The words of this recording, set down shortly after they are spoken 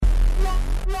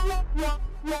All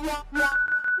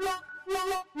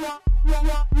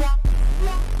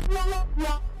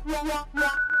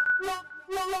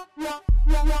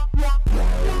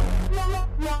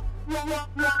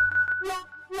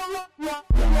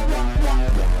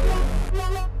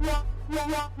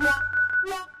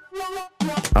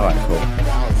right, cool.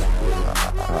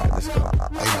 All right, let's go.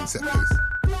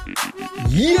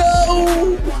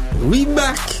 Yo, we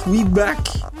back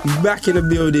in the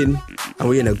building, and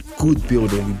we're in a good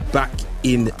building. We back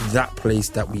in that place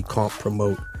that we can't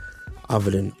promote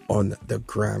other than on the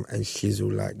gram and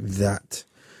shizzle like that.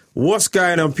 What's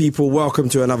going on, people? Welcome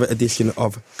to another edition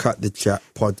of Cut the Chat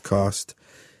podcast.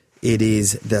 It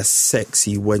is the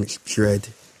sexy wench dread,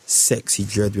 sexy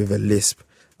dread with a lisp.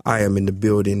 I am in the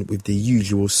building with the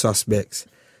usual suspects.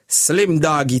 Slim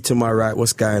Doggy to my right.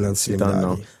 What's going on, Slim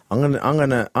Doggy? I'm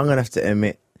gonna have to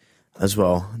admit as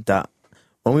well that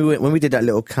when we did that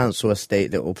little council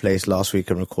estate little place last week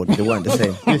and recorded, they weren't the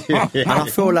same. And I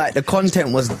feel like the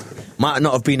content might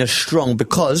not have been as strong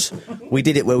because we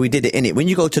did it where we did it in it. When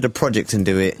you go to the project and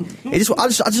do it, I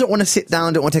just don't want to sit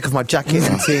down, don't want to take off my jacket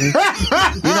and sing. You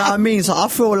know what I mean? So I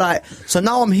feel like, so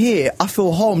now I'm here, I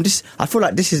feel home. I feel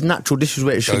like this is natural, this is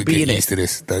where it should be in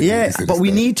it. But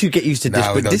we need to get used to this.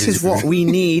 But this is what we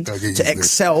need to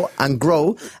excel and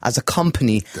grow as a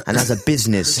company and as a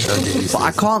business. But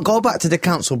I can't go back to the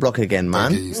council block again,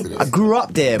 man. I grew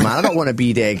up there, man. I don't want to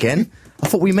be there again. I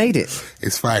thought we made it.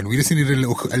 It's fine. We just needed a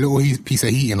little piece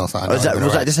of heating or something. Was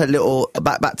that just a little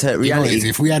back to reality? You know,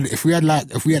 if we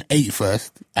had 8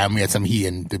 first and we had some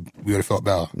heating, we would have felt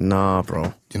better. Nah, bro.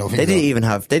 Do you know what they didn't even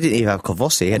have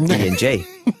Kavosi. They had E&J.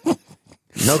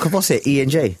 No Kavosi,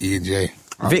 E&J. E&J.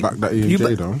 Vic, back that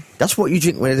E&J though. That's what you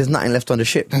drink when there's nothing left on the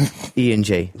ship.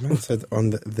 E&J. Man said on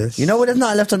this. You know when there's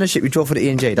nothing left on the ship, you draw for the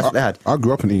E&J. That's what they had. I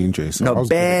grew up in E&J. So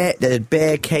there's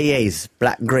bare KAs,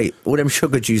 black grape, all them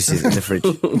sugar juices in the fridge.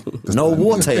 No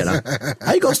water, you know.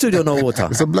 How you got a studio no water?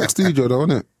 It's a black studio though,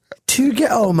 isn't it? Too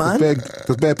ghetto, man.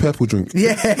 There's bare purple drink.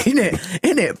 Yeah,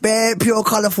 innit? Bare pure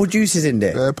colourful juices in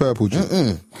there. Bare purple drink.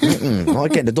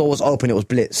 Again, the door was open, it was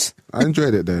blitz. I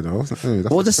enjoyed it there though.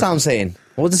 What was the sound saying?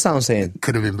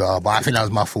 Could have been better, but I think that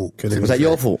was my fault. Was that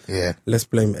your fault? Yeah. Let's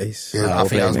blame Ace. Yeah, I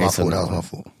think that was my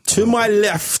fault. To my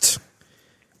left,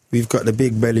 we've got the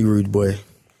big belly rude boy.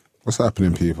 What's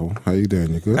happening, people? How you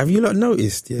doing? You good? Have you not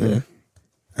noticed,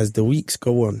 as the weeks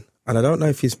go on, and I don't know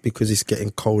if it's because it's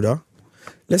getting colder,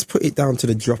 let's put it down to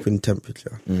the drop in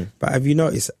temperature. But have you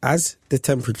noticed, as the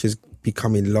temperature's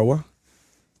becoming lower,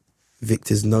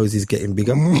 Victor's nose is getting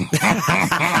bigger?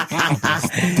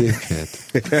 Dickhead.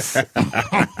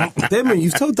 Damon,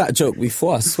 you've told that joke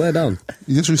before, I swear down.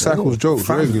 He just recycles jokes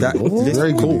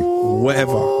regularly. Cool.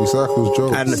 Whatever. Recycles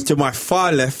jokes. And to my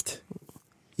far left,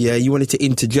 you wanted to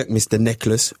interject, Mr.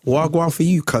 Necklace. Wagwan for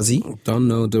you, cuzzy. Don't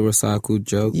know the recycled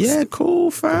jokes. Yeah,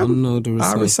 cool, fam. Don't know the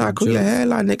I'll recycle jokes. your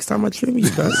hairline next time I trim you,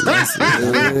 guys.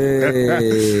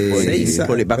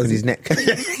 Put it back on his neck.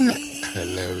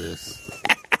 Hilarious.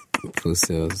 Cool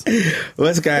sales.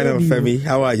 What's going on, Femi?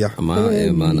 How are you? I'm out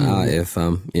here, man. Out here,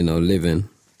 fam. You know, living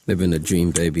a dream,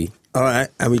 baby. All right,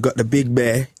 and we got the big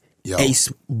bear, Yo. Ace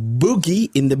Boogie,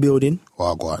 in the building.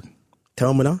 Oh, go on.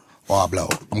 Tell me now. Oh, blow.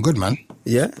 I'm good, man.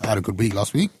 Yeah? I had a good week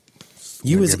last week.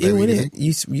 You was ill,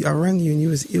 innit? I rang you and you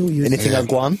was ill. Anything like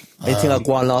Guan? Anything like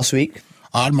Guan last week?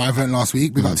 I had my event last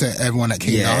week. Big up to everyone that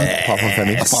came down. Apart from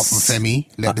Femi.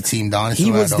 Led the team down. He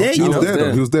was there, He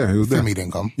was there. Femi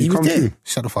didn't come. He was there.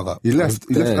 Shut the fuck up. He left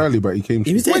early, but he came.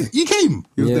 He was there. Wait, you came?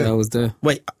 Yeah, I was there.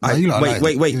 Wait, you lot lied.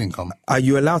 wait. You didn't come. Are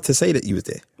you allowed to say that you was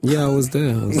there? Yeah, I was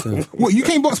there. What, you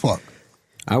came box spot?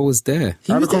 I was there.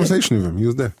 I had a conversation with him. He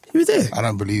was there. He was there. I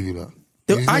don't believe you, though.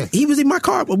 He was in my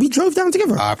car, but we drove down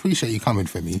together. I appreciate you coming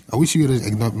for me. I wish you would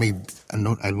have made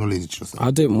acknowledged yourself.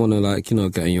 I didn't want to,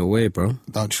 get in your way, bro.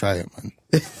 Don't try it, man.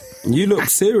 You look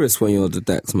serious when you're at the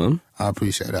decks, man. I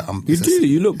appreciate that. You do.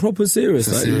 You look proper serious.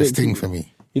 It's a serious thing for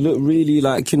me. You look really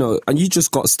and you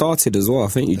just got started as well. I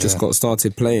think you just got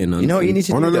started playing. And, you know what you need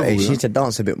to do? level, You need to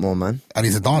dance a bit more, man. I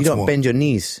need to dance You don't more. bend your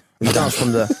knees. You dance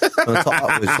from the top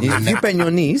upwards. If you bend your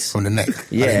knees... From the neck.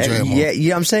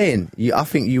 Yeah, I'm saying. I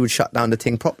think you would shut down the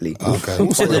thing properly. Okay.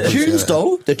 So the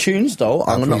tunes though,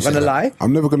 I'm not going to lie.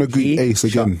 I'm never going to greet Ace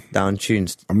again. Shut down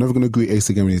tunes. I'm never going to greet Ace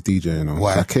again when he's DJ, you know.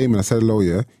 Why? I came and I said hello,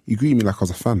 yeah. You greeted me like I was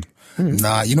a fan.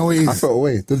 Nah, you know what it is? I felt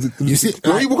away. You see,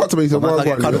 when you walk up to me, he said, Like a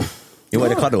 "Well, cuddle. You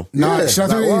want a cuddle? Nah, yeah, should I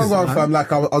tell you like, what it is? fam,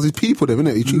 like I was his people, then,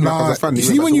 innit? You treat me like I was a fan. You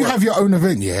see, when you have your own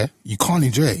event, you can't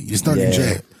enjoy it. You just don't enjoy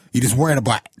it. You're just worried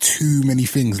about too many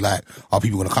things, like, are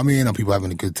people going to come in? Are people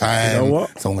having a good time? You know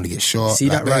what? Someone going to get shot? See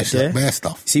that right there? Bare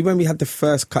stuff. See when we had the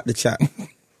first Cut the Chat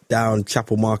down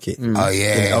Chapel Market? Oh,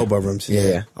 yeah. In the elbow rooms?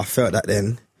 Yeah. I felt that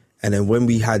then. And then when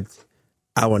we had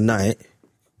our night,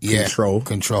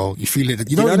 control. You feel it.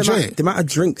 You don't enjoy it. The amount of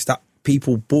drinks that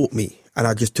people bought me, and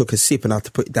I just took a sip and I had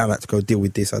to put it down. I had to go deal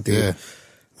with this. I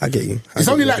get you. It's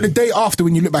only like the day after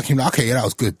when you look back and you're like, okay, yeah, that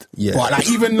was good. Yeah. But like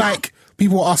even like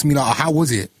people were asking me like, how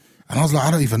was it? And I was like,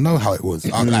 I don't even know how it was.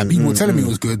 Like people were telling me it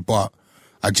was good, but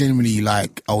I genuinely I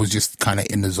was just kind of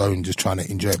in the zone, just trying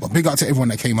to enjoy it. But big up to everyone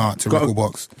that came out to Record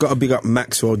Box. Got to big up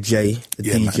Maxwell J, the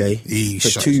DJ,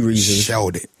 for two reasons.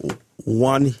 Shelled it.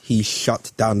 One, he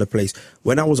shut down the place.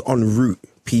 When I was en route,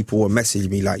 people were messaging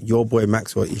me like, your boy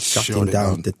Maxwell is shutting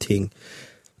down the thing.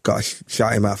 Got to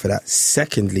shout him out for that.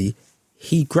 Secondly,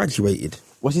 he graduated.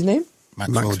 What's his name?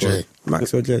 Maxwell J.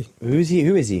 Maxwell J. Who is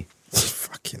he?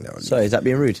 Fucking hell. Sorry, is that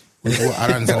being rude? I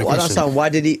don't understand the question.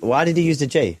 Why did he use the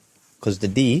J? Because the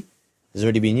D has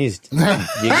already been used. You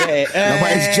get it? No,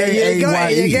 but it's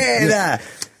J-A-Y-E. You get it there.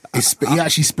 He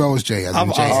actually spells J as in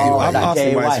I've J-A-Y-E. asked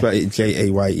him why J-A-Y. I spelled it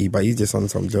J-A-Y-E, but he's just on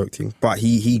some joke thing. But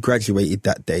he graduated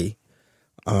that day.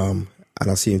 And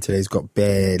I see him today. He's got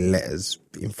bare letters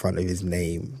in front of his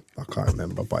name. I can't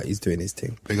remember, but he's doing his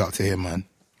thing. Big up to him, man.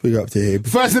 Big up to him.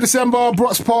 1st of December,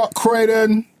 Brox Park,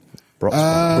 Croydon.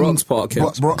 Brox Park, yeah.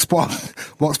 Brox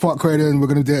Park, Croydon. We're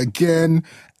going to do it again.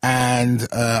 And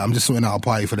I'm just sorting out a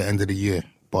party for the end of the year.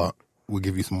 But we'll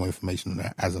give you some more information on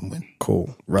that as and when.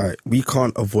 Cool. Right. We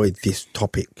can't avoid this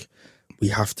topic. We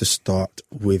have to start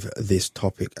with this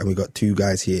topic. And we got two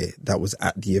guys here that was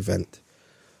at the event.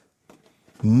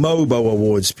 Mobo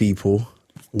Awards, people.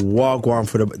 Wagwan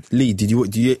for the... Lee, did you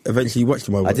eventually watch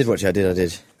the Mobo? I did watch it, I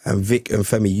did. And Vic and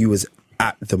Femi, you was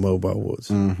at the Mobo Awards.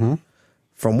 Mm-hmm.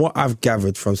 From what I've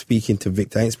gathered from speaking to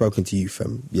Victor, I ain't spoken to you,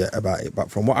 Fem, yet about it,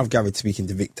 but from what I've gathered speaking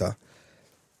to Victor,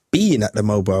 being at the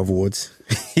Mobo Awards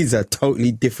is a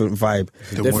totally different vibe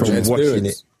from watching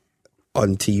it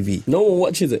on TV. No one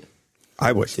watches it.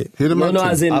 I watched it. No,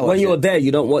 as in when you're there,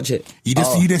 you don't watch it. You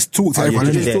just talk to everyone.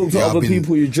 You just talk to other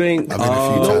people, you drink. I've been a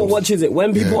few No times. one watches it.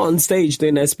 When people are on stage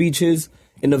doing their speeches,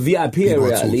 in the VIP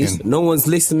area at least, no one's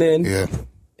listening. Yeah.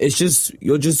 It's just,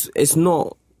 it's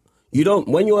not, you don't,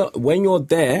 when you're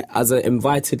there as an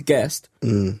invited guest,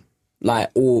 at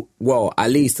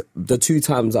least the 2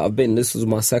 times that I've been, this was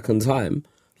my second time,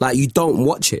 like, you don't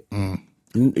watch it.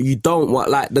 You don't want,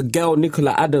 like, the girl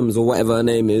Nicola Adams or whatever her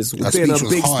name is, That doing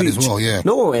speech was hard as well, yeah.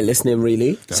 No one went listening,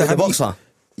 really. So the boxer?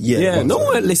 Yeah, no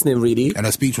one went listening, really. And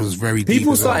her speech was very deep.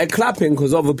 People as well. started clapping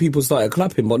because other people started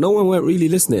clapping, but no one went really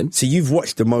listening. So you've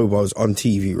watched the Mobos on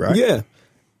TV, right? Yeah.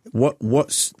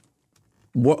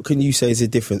 What can you say is the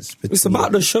difference between... It's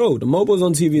about the show. The Mobos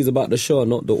on TV is about the show,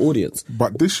 not the audience.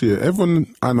 But this year,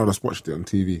 everyone I know that's watched it on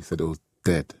TV said it was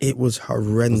dead. It was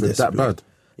horrendous. Was it that blood. bad?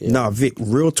 Yeah. Nah, Vic,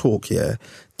 real talk, yeah.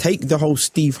 Take the whole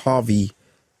Steve Harvey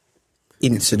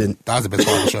incident That was the best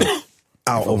part of the show.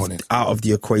 out of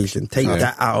the equation. Take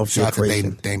that out of the Shout out to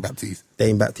equation. Dane Baptiste.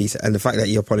 Dane Baptiste, and the fact that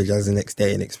he apologized the next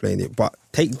day and explained it. But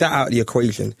take that out of the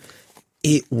equation.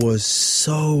 It was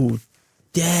so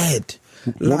dead.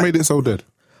 What made it so dead?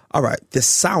 All right, the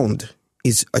sound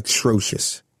is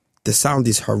atrocious. The sound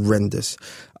is horrendous.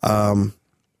 And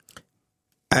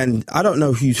I don't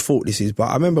know whose fault this is, but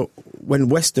I remember when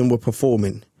Western were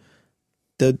performing,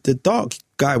 the dark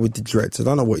guy with the dreads, I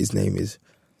don't know what his name is.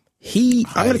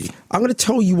 I'm gonna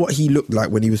tell you what he looked like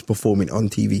when he was performing on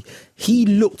TV. He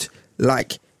looked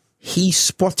like he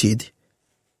spotted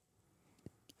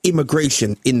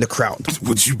immigration in the crowd.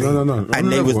 Would you be? No.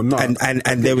 And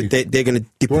they're gonna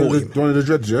deport him. One of the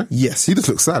dreads, yeah? Yes. He just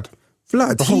looked sad.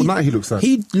 Blood, The whole night he looked sad.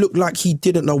 He looked like he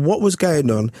didn't know what was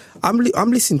going on. I'm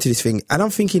listening to this thing and I'm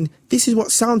thinking, this is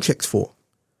what sound check's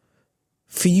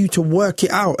for you to work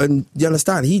it out. And you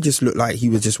understand, he just looked like he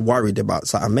was just worried about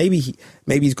something. Maybe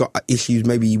he's got issues.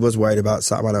 Maybe he was worried about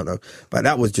something. I don't know. But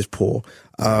that was just poor.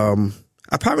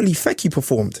 Apparently Fecky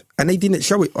performed and they didn't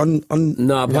show it on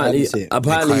No, apparently,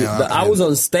 I was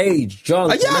on stage,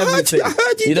 drunk. Yeah, I heard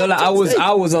you. You know, like I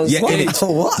was on stage.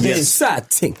 What? This sad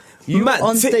thing. You mad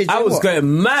on stage, I was what?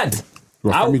 going mad.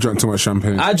 Well, drank too much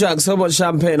champagne. I drank so much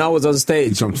champagne, I was on stage.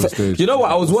 He jumped on stage. You know what?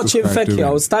 I was What's watching this guy Fecky. doing?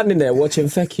 I was standing there watching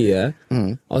Fecky, yeah?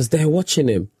 I was there watching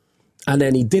him. And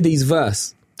then he did his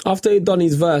verse. After he'd done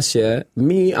his verse, yeah,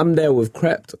 I'm there with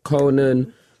Krept,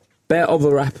 Conan, bare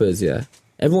other rappers, yeah?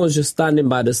 Everyone's just standing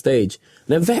by the stage.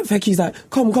 And then Fecky's like,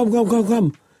 come.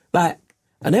 Like,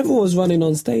 and everyone's running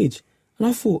on stage. And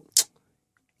I thought,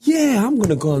 yeah, I'm going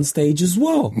to go on stage as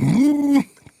well.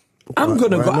 I'm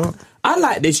going to go. I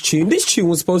like this tune. This tune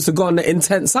was supposed to go on the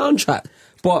Intent soundtrack,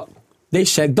 but they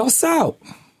shagged us out.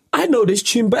 I know this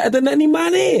tune better than any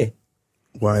man here.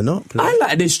 Why not? I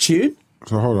like this tune.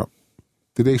 So hold up.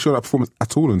 Did they show that performance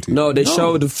at all on TV? No, they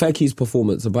showed Fecky's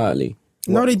performance, apparently.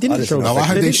 No, they didn't show No, I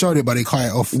heard They they didn't. showed it, but they cut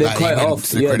it off. They Like, cut it he went off.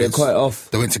 to the Yeah, they credits. cut it off.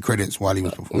 They went to credits while he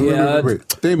was performing. Yeah.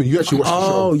 Wait, Damon, you actually watched the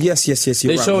show? Oh, yes. You're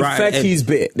They right, showed right, Fecky's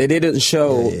bit. They didn't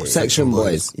show Section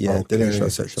Boys. Yeah, they didn't show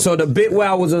Section. So the bit where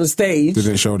I was on stage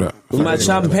Didn't show that. with my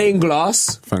champagne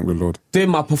glass, Thank the Lord. doing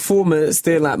my performance,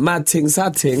 doing like mad ting,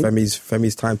 sad ting.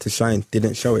 Femi's time to shine.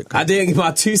 Didn't show it. I didn't get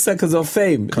my 2 seconds of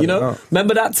fame. Cut You it know, out.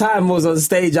 remember that time I was on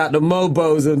stage at the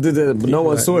Mobos and but no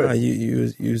one saw Nah, it.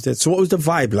 you was there. So what was the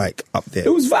vibe like up there?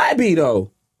 It was vibey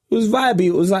though. It was vibey.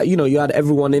 It was like, you know, you had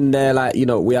everyone in there. Like, you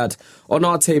know, we had on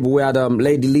our table, we had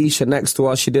Lady Leisha next to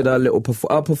us. She did her little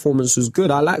her performance was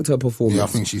good. I liked her performance. Yeah, I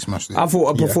think she smashed it. I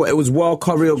thought it was well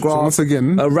choreographed. So once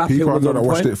again, her rapping people was that on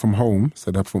watched point. it from home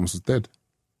said that performance was dead.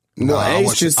 No, What, I Ace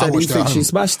watched- just I said he watched it thinks at she home.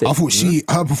 smashed it. I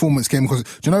thought her performance came because, do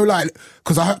you know, like,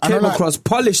 because I Came know, like, across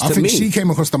polished I to think me. she came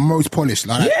across the most polished.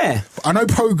 Like, Yeah. I know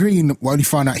Pro Green only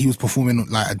found out he was performing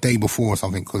like a day before or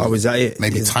something. Cause Oh, is that it?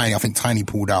 Maybe Yeah. I think Tiny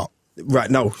pulled out. Right,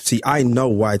 no. See, I know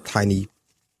why Tiny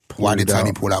Why did pulled Tiny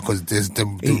out. pull out? Because there's the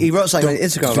He wrote something on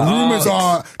Instagram the about rumours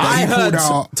are that I he heard pulled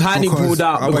out. Tiny pulled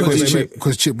out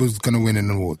because Chip was going to win an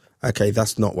award. Okay,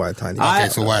 that's not why Tiny. Okay,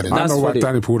 so why then? I know why funny.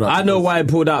 Tiny pulled out. I know why he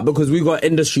pulled out because we got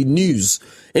industry news.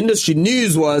 Industry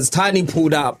news was Tiny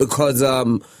pulled out because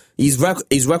his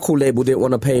record label didn't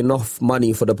want to pay enough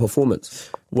money for the performance.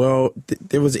 Well,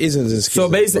 there was isms and So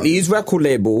schisms, basically, his record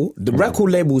label, the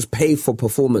record labels pay for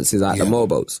performances at the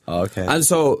Mobos. Oh, okay. And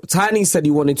so Tiny said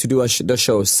he wanted to do the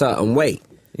show a certain way.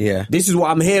 Yeah. This is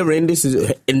what I'm hearing. This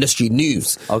is industry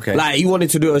news. Okay. Like, he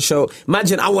wanted to do a show.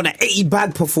 Imagine I want an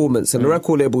 80-bag performance. And the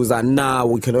record label was like, nah,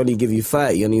 we can only give you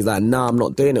 30. And he's like, nah, I'm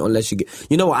not doing it unless you get...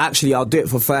 You know what? Actually, I'll do it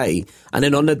for 30. And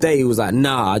then on the day, he was like,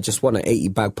 nah, I just want an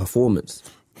 80-bag performance.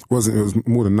 It was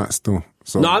more than that still.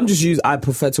 So No, I'm just using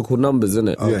hypothetical numbers,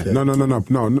 innit? yeah. No.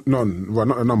 Well,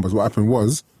 not the numbers. What happened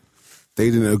was they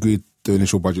didn't agree the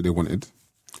initial budget they wanted.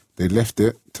 They left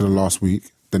it to the last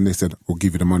week. Then they said, we'll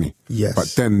give you the money. Yes. But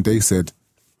then they said,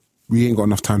 we ain't got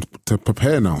enough time to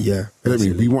prepare now. Yeah, You know what I mean?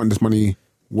 basically. We want this money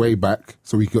way back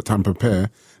so we got time to prepare.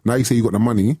 Now you say you got the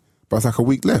money, but it's like a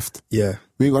week left. Yeah.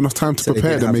 We ain't got enough time to So they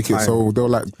prepare didn't to have make it. time. So they were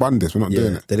like, bun this, we're not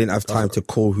doing Yeah, it. they didn't have time to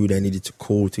call who they needed to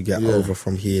call to get over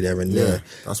from here, there, and there.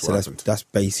 that's so what happened. that's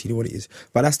basically what it is.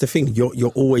 But that's the thing. You're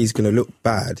always going to look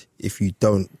bad if you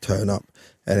don't turn up,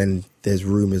 and then there's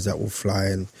rumors that will fly.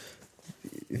 And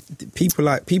people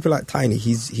like Tiny,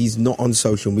 he's not on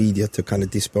social media to kind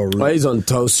of dispel rumors. Well, he's on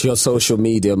your social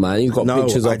media, man. He's got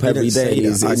pictures I up every didn't say day.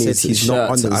 that. I said he's not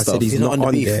on. I said he's not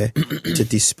on the there to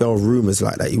dispel rumors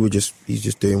like that. He's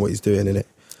just doing what he's doing, innit?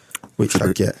 Which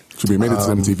I get. Should be made it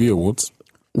to the MTV Awards.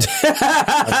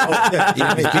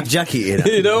 Yeah, big jacket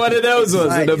in You know what it was?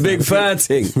 Like, The big fur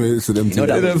thing. Made it to the MTV. You know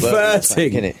that The was first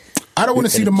thing. innit? I don't want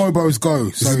to see the Mobos go.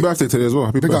 It's his So birthday today as well.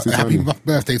 Happy big up, birthday, happy Tiny.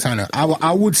 birthday, Tiny.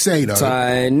 I would say though,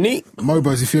 Tiny.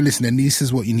 Mobos, if you're listening, this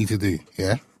is what you need to do.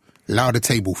 Yeah, allow the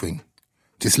table thing.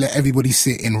 Just let everybody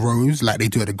sit in rows like they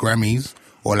do at the Grammys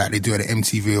or like they do at the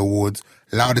MTV Awards.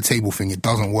 Allow the table thing. It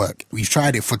doesn't work. We've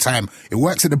tried it for time. It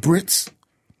works at the Brits.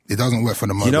 It doesn't work for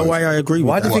the Mobos. You know why I agree with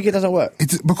Why that? do you think it doesn't work?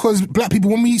 It's because black people,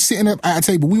 when we sitting at a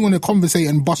table, we want to conversate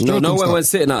and bust No, jokes no and one stuff. went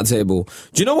sitting at a table.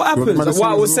 Do you know what Well, the happens? man What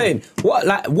I was as well.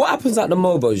 saying. What happens at the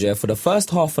Mobos? Yeah, for the first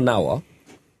half an hour,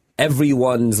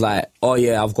 everyone's like, "Oh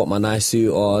yeah, I've got my nice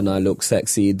suit on. I look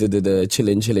sexy.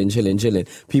 Chilling.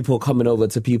 People coming over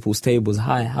to people's tables.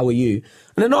 Hi, how are you?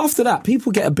 And then after that,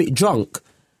 people get a bit drunk,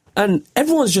 and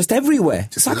everyone's just everywhere.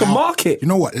 It's like a Loud. market. You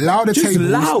know what? Louder Just tables.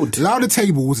 loud. Louder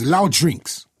tables, loud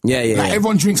drinks. Yeah. Like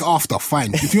everyone drinks after,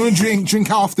 fine. If you want to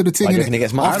drink after the thing, Why do you innit? think it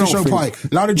gets mad? After I show don't party.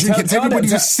 think- Louder drinking. Tell Everybody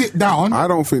them, just sit down. I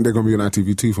don't think they're going to be on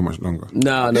ITV2 for much longer.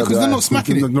 No, because they're not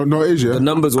smacking it. No, it is, yeah. The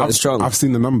numbers weren't strong. I've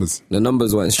seen the numbers. The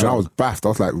numbers weren't And I strong. was baffed. I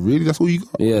was like, really? That's all you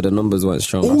got? Yeah, the numbers weren't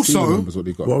strong. Also- I've seen the numbers, what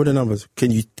they got. What were the numbers? Can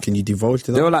you divulge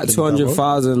to them? They were like Can you divulge?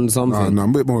 200,000 something. No, a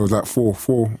bit more. It was like four.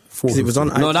 'Cause it was on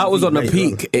No, that was on the later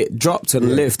peak. It dropped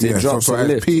and lifted. It dropped so and at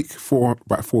lifted. peak,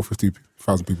 about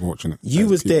 450,000 people watching it. You At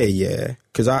was peak. there, yeah,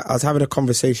 because I was having a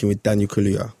conversation with Daniel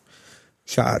Kaluuya.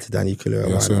 Shout out to Daniel Kaluuya.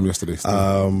 Yeah, I why saw him not? yesterday.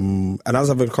 And I was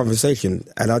having a conversation,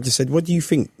 and I just said, "What do you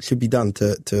think should be done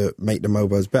to make the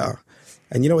Mobos better?"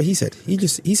 And you know what he said?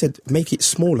 He said, "Make it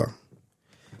smaller."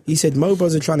 He said,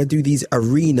 "Mobos are trying to do these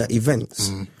arena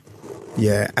events,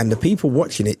 yeah, and the people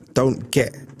watching it don't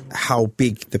get how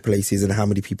big the place is and how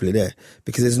many people are there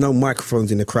because there's no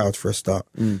microphones in the crowd for a start.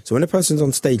 So when a person's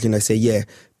on stage and they say, 'Yeah,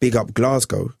 big up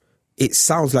Glasgow,' it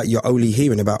sounds like you're only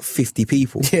hearing about 50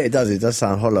 people." Yeah, it does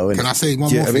sound hollow, innit? Can I say one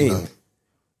Do you more know what I thing mean?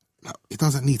 though? Like, it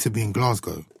doesn't need to be in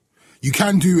Glasgow. You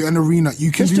can do an arena.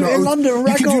 You can Just do it in London,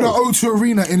 You can do the O2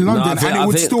 Arena in London, and it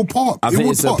would still pop. I think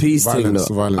it's a peace thing, Violence,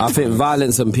 though. violence. I think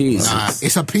violence and peace. Nah,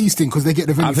 it's a peace thing because they get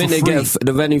the venue I think for they free. get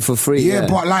the venue for free. Yeah,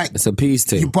 but like it's a peace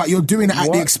thing. But you're doing it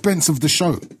at the expense of the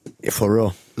show. For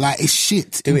real. Like it's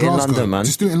shit. Do it in Glasgow. London, man.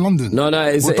 Just do it in London. No,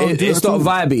 it's Or don't do it it's at not all.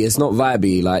 vibey. It's not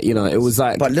vibey. Like, you know, it was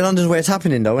like. But London's where it's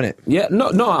happening, though, isn't it? Yeah, no.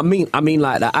 I mean,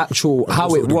 like the actual how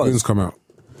Also, it the was. Goons come out.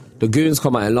 The Goons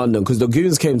come out in London because the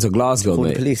Goons came to Glasgow, Call the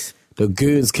mate. police. The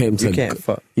Goons came to. You can't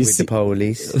fuck You with see- the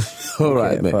police. All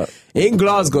right, Yeah, mate. but- In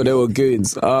Glasgow, there were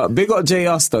Goons. Big up J.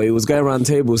 Us, though. He was going around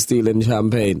tables stealing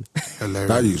champagne. Hilarious.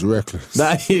 That is reckless.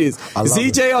 That is. I love See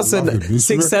him. J. I Us love him. and He's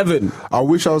 6'7". I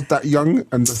wish I was that young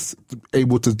and just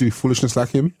able to do foolishness like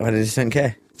him. But they just don't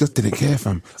care. Just didn't care,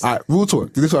 fam. All right, real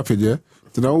talk. Did this happen, yeah?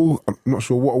 You know, I'm not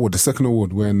sure what award, the second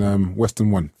award when Western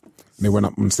won. And they went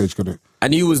up on stage. Got it.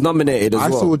 And he was nominated as I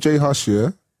well. saw Jay Hush,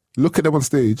 yeah, look at them on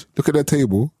stage, look at their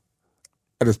table,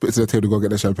 and they spit to their table to go get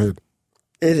their champagne.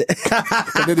 And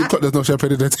then he thought there's no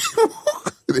champagne in their table.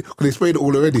 Because they sprayed it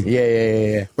all already.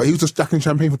 Yeah. But he was just stacking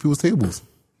champagne for people's tables.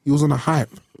 He was on a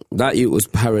hype. That youth was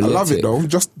I paralytic. love it though.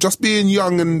 Just being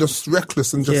young and just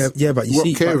reckless and just Yeah, but you not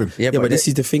see, caring. but this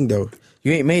is the thing though.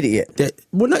 You ain't made it yet.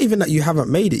 Well, not even that you haven't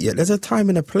made it yet. There's a time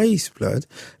and a place, blood.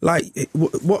 Like,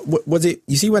 what was it?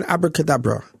 You see when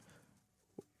Abracadabra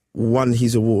won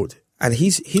his award and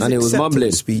his And he was acceptance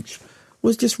mumbling. speech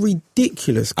was just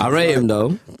ridiculous. I rate him,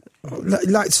 though.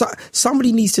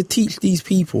 Somebody needs to teach these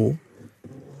people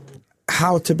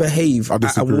how to behave I at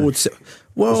disagree. awards. It's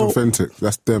Well, authentic.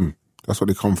 That's them. That's where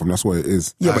they come from. That's what it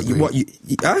is. yeah, I but agree.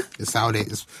 huh? It's how they How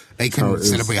can it is.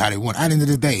 celebrate how they want. At the end of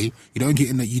the day,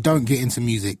 you don't get into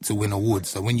music to win awards.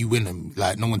 So when you win them,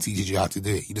 like no one teaches you how to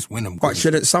do it. You just win them. But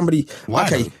shouldn't somebody? Why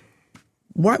Okay. though?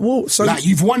 Why? Well, so Like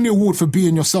you've won the award for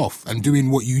being yourself and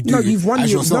doing what you do. no, you've won as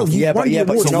the yourself. no, you've Yeah, won but- the yeah,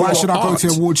 but award. you so know why what? should I go to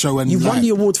an award show and You've won like- the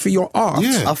award for your art.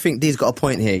 Yeah. I think D's got a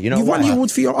point here. You know You've what? won the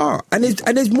award for your art, and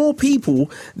there's more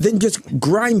people than just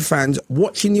grime fans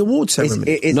watching the award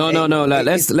ceremony. No. Like,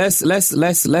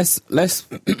 let's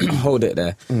hold it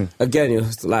there. Again, you're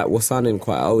like we're sounding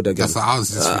quite old again. That's what I was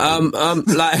just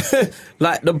Like,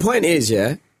 like the point is,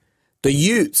 yeah, the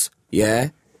youths,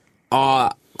 yeah,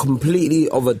 are completely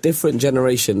of a different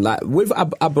generation. Like with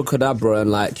Abracadabra and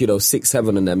like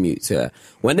 6'7" and them youths, yeah.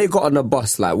 When they got on the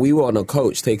bus, like we were on a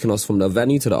coach taking us from the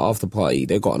venue to the after party.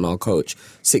 They got on our coach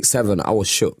 6'7". I was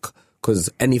shook because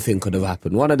anything could have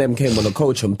happened. One of them came on the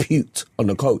coach and puked on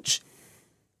the coach.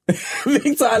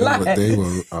 Big time lie. But they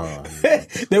were.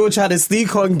 They were trying to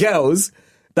sneak on girls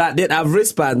that didn't have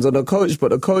wristbands on the coach, but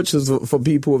the coach was for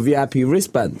people with VIP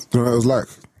wristbands. You know what it was like?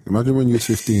 Imagine when you were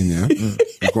 15, yeah? You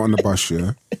got on the bus,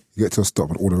 yeah? You get to a stop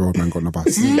and all the roadmen got on the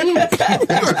bus. You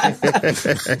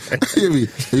hear me?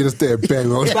 And you just there, bare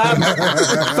road.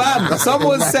 Fam,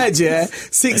 someone said, yeah,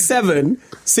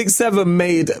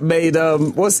 6'7" made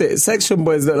what's it? Section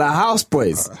boys look like house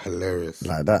boys. hilarious.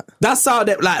 Like that. That's how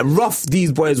like rough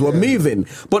these boys were moving.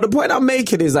 But the point I'm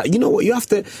making is that you know what, you have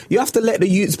to let the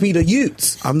youths be the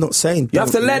youths. I'm not saying You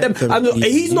have to let them.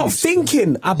 He's not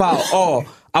thinking about,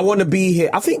 I want to be here.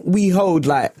 I think we hold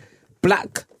like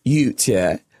black youths,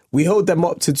 yeah. We hold them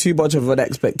up to too much of an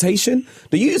expectation.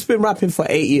 The youth's been rapping for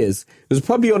 8 years. It was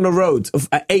probably on the roads of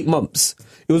 8 months.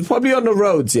 It was probably on the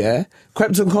roads, yeah.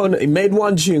 Krypton Kona, he made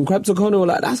one tune. Krypton Kona were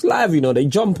like, that's live, they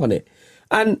jump on it.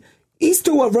 And he's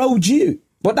still a road youth.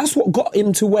 But that's what got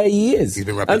him to where he is. He's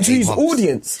been rapping And to 8 his months.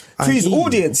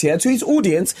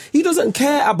 audience, he doesn't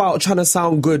care about trying to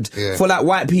sound good Yeah. for like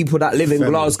white people that live in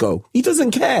Glasgow. He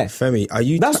doesn't care. Femi, are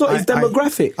you? That's not his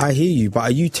demographic. I hear you, but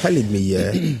are you telling me,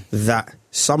 that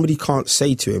somebody can't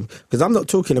say to him? Because I'm not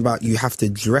talking about you have to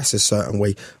dress a certain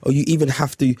way, or you even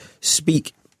have to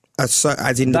speak as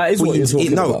in That the is what you're Queen's.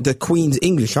 talking about. The Queen's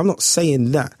English. I'm not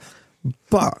saying that,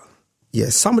 but yeah,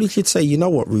 somebody should say, you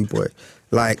know what, Rude Boy.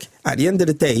 Like, at the end of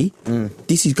the day,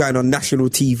 this is going on national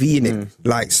TV, innit?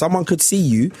 Like, someone could see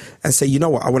you and say, you know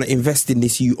what, I want to invest in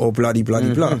this you or bloody, blah.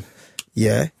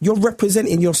 Yeah? You're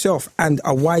representing yourself and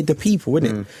a wider people,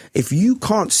 innit? If you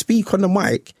can't speak on the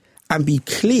mic and be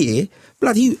clear,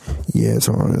 bloody... Yeah, it's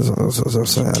all right.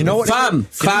 Do you know what? Fam,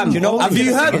 Do you know what- have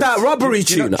you heard that robbery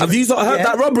Do you know- tune? Have you not heard Yeah.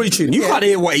 that robbery tune? You Yeah. can't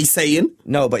hear what he's saying.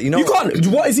 No, but you know You can't.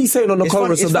 What is he saying on the It's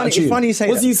chorus funny- of that it's tune? funny you say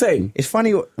What's that. he saying? It's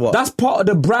funny what? That's part of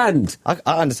the brand. I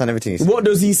understand everything. He's, What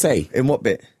does he say? in what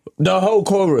bit? The whole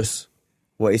chorus.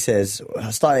 What he says.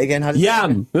 Start it again. How does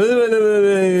Yam.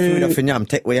 Food off in yam.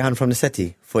 Take away your hand from the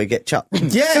settee before you get chopped.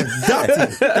 Yeah,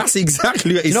 that's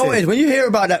exactly what he You know said. what it is? When you hear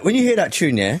about that, when you hear that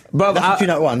tune, yeah, Bruv, that's the tune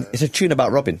that one. It's a tune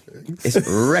about robbing. It's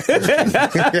reckless.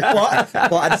 but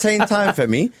at the same time, for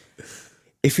me,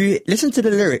 if you listen to the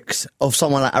lyrics of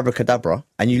someone like Abracadabra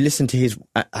and you listen to his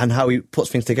and how he puts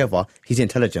things together, he's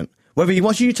intelligent. Whether he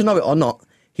wants you to know it or not,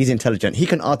 he's intelligent. He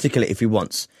can articulate if he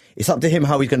wants. It's up to him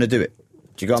how he's going to do it.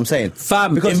 Do you get what I'm saying?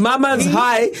 Fam, because if my man's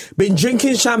high, been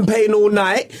drinking champagne all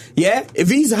night, yeah? If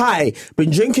he's high,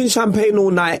 been drinking champagne all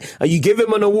night, and you give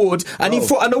him an award, and he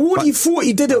thought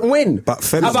he didn't win. But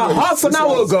Femi, about half an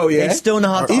hour ago, yeah? They still know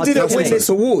how to He didn't win articulate. this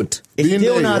award. They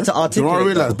still know how to You know articulate. what I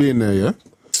realised though. being there, yeah?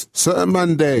 Certain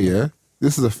man there, yeah?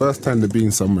 This is the first time they've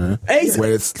been somewhere Hey,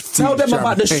 where it's tell them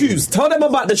about the champagne. shoes. Tell them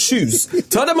about the shoes.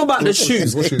 Tell them about the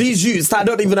shoes. What shoes? These youths that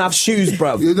don't even have shoes,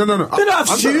 bruv. Yeah, no. They don't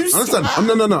have shoes. Understand?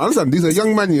 No. Understand? These are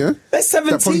young men, yeah? They're That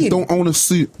probably 17. don't own a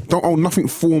suit, don't own nothing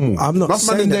formal. I'm not That's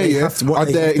man saying in that there, they yeah, have to- what are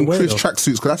they there have to in wear, Chris though.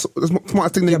 tracksuits because that's the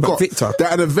smartest thing they've but got. Victor- They're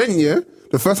at an event, yeah,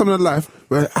 the first time in their life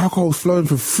where alcohol's flowing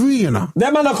for free, you know.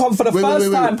 Them man have come for the Wait,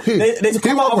 first time. Here. They Here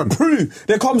come what out one? of Peru.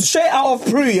 They come straight out of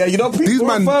Peru, yeah? You know, These people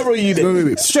man, referral unit.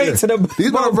 wait. Straight Yeah. to the...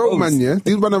 These man are road locals. man, yeah.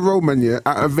 These man are road man, yeah,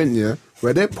 at an event, yeah,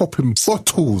 where they're popping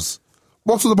bottles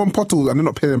upon bottles, and they're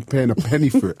not paying a penny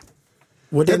for it.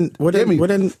 Well then,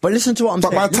 But listen to what I'm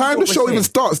But saying. by the time the Listen to show what we're even saying.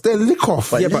 starts, they're lick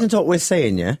off. But listen to what we're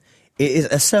saying, yeah? It is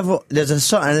there's a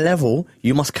certain level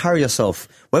you must carry yourself.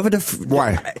 Whether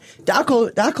Why? The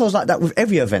alcohol's like that with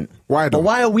every event. Why though? But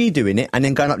why are we doing it and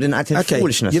then going up there and acting Okay,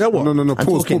 foolishness? you know what? No, And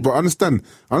pause, talking. but understand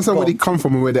where they come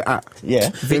from and where they're at. Yeah.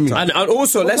 Feel me? And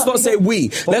also, let's not say we.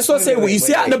 Let's not say we. You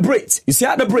see at the Brits. You see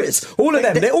at the Brits. All of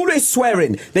them, they're always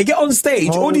swearing. They get on stage.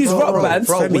 All these rock bands.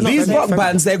 bro, we're not These saying rock that.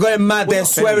 bands, they're going mad. They're not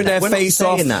saying swearing that. their We're not face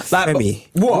off. saying that. Like, Femi.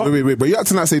 what? Wait, but you have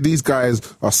to not say these guys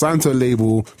are signed to a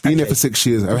label, been there for 6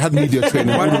 years, have had media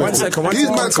training. One second. These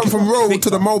men come from road to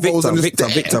the mobiles and Victor,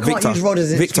 just- Victor, You can't use road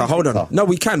as an Victor, hold on. excuse, No,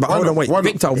 we can, but Why hold not? on, wait. Why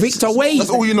not? Victor, wait.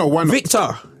 That's all you know, why not?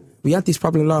 Victor, we had this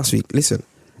problem last week. Listen,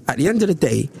 at the end of the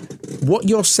day, what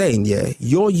you're saying, yeah,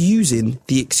 you're using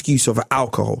the excuse of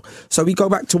alcohol. So we go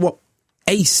back to what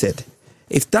Ace said.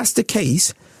 If that's the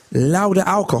case, allow the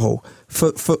alcohol.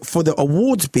 For the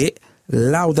awards bit,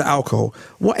 allow the alcohol.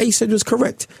 What Ace said was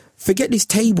correct. Forget this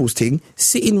tables thing,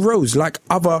 sit in rows like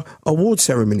other award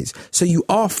ceremonies. So you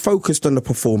are focused on the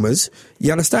performers,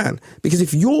 you understand? Because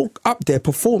if you're up there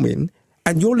performing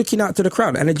and you're looking out to the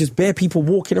crowd and then just bare people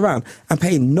walking around and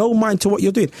paying no mind to what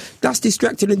you're doing, that's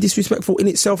distracting and disrespectful in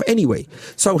itself anyway.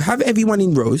 So have everyone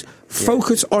in rows,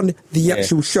 focus on the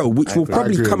actual show, which will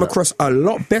probably agree come with that. across a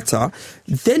lot better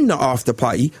than the after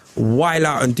party, while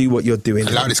out and do what you're doing.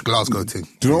 Allow this Glasgow thing.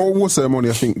 Do you know what award ceremony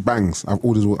I think bangs? I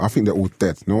think they're all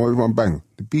dead. You know what everyone bang?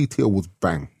 The BT Awards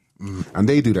bang. And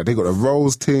they do that. They got a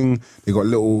Rose thing. They got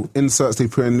little inserts they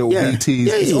put in, little Yeah. BTs.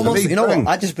 Yeah, It's yeah. almost, They you know bang.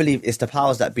 what? I just believe it's the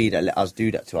powers that be that let us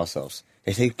do that to ourselves.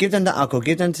 They say, give them that alcohol,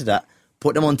 give them to that,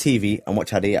 put them on TV and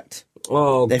watch how they act.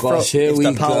 Oh They gosh, throw- here it's we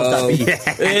the powers go.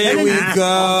 that be. Here we I'm telling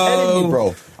go. you,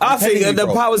 bro. I I'm think telling you, the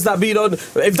bro. powers that be don't.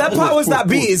 If that powers that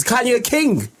be is Kanye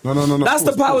King. No. That's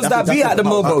the Pause, powers that be at the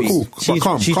Mobos. Cool. She's- But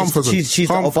calm she's for a second. she's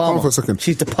the Calm Obama. for a second.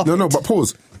 She's the puppet. No, but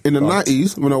pause. In the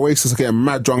 90s, when Oasis are getting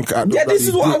mad drunk at the Yeah, this bloody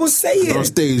is what I Brits, was saying. they're on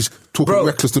stage talking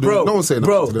reckless to them. No one's saying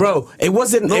bro, nothing to them. it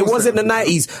wasn't No it one's wasn't the saying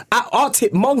nothing. 90s. At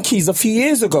Arctic Monkeys a few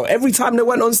years ago, every time they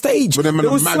went on stage, But they them men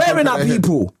are were mad swearing drunk at at their head.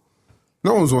 people.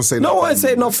 No one's going to say No nothing. one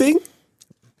said nothing.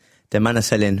 The man are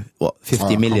selling, what,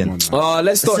 50 million? come on, Oh,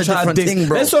 let's not It's a try different this. thing,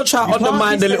 bro. Let's not try You can't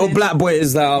undermine be the little saying- black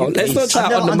boys now. Let's not try I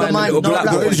don't undermine the little black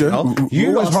no boys. boys. no. We're You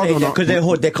always lot hard say on that our- because they're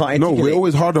hood, they can't No, articulate. we're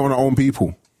always harder on our own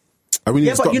people. And we need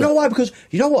Yeah, to but stop you know that. why? Because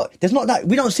you know what? There's not that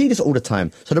we don't see this all the time.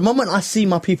 So the moment I see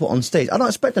my people on stage, I don't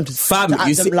expect them to. Fam, to act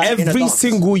you see, them like in a every dance.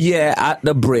 single year at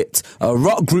the Brit, a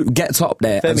rock group gets up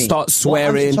there and Femi, starts what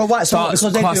I'm- swearing, so why- so starts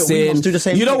because they do it, we cussing. must do the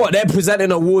same You know thing. what? They're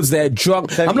presenting awards. They're drunk.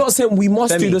 Femi, I'm not saying we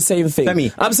must do Femi, the same thing.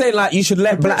 Femi. I'm saying like you should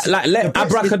let Brits- let the Brits-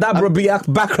 abracadabra be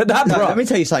abracadabra. Let me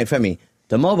tell you something, Femi.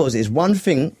 The Mobos is one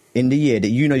thing in the year that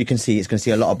you know you can see. It's going to see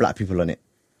a lot of black people on it.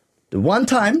 The one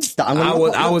time that I'm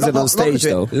going to I wasn't on stage,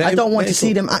 though. I don't want to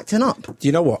see them acting up. Do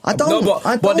you know what? I don't. No,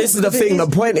 I but don't, this is the because thing. it The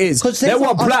point is, 'cause there say were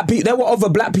for- black people. There were other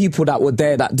black people that were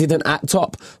there that didn't act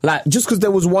up. Like just because there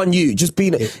was one you, just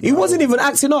being. He wasn't even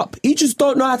acting up. He just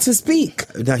don't know how to speak.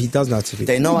 No, he does know how to be.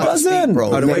 They know how to doesn't. speak, bro.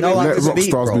 Oh, no, They wait, know how let to rock speak,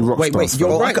 stars bro. be rock Wait, stars. you're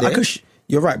Bro, right. I there. could-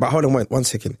 You're right, but hold on one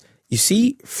second. You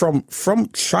see, from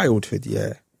childhood,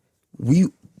 yeah,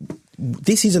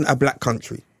 this isn't a black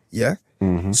country, yeah.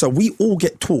 So we all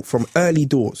get taught from early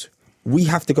doors. We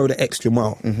have to go the extra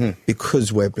mile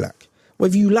because we're black,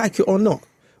 whether you like it or not.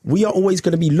 We are always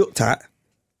going to be looked at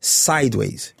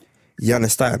sideways. You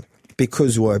understand?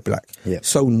 Because we're black. Yeah.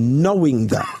 So knowing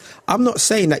that, I'm not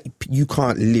saying that you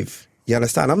can't live. You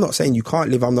understand? I'm not saying you can't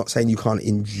live. I'm not saying you can't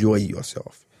enjoy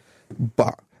yourself.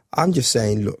 But I'm just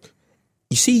saying, look,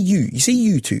 you see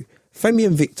you two, Femi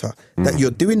and Victor, that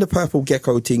you're doing the Purple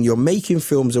Gecko thing, you're making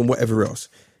films and whatever else.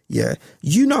 Yeah,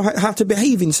 you know how to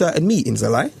behave in certain meetings,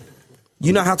 Eli.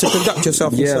 You know how to conduct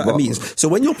yourself in certain meetings. So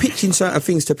when you're pitching certain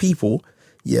things to people,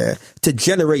 yeah, to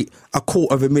generate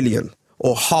 $250,000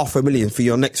 or $500,000 for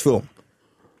your next film,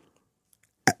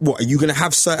 what are you going to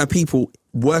have certain people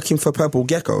working for Purple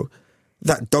Gecko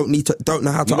that don't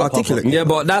know how to articulate? Yeah,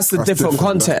 but that's a different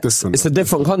context. It's a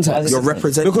different context. You're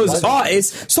representing because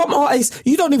some artists,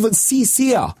 you don't even see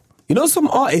Sia. You know, some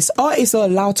artists are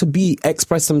allowed to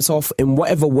express themselves in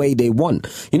whatever way they want.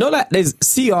 You know, like there's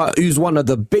Sia, who's one of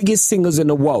the biggest singers in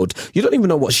the world. You don't even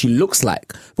know what she looks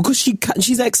like because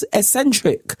she's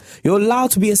eccentric. You're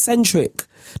allowed to be eccentric.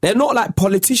 They're not like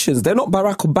politicians. They're not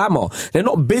Barack Obama. They're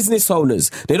not business owners.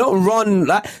 They don't run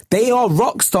they are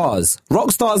rock stars.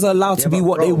 Rock stars are allowed to be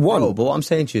what they want. But what I'm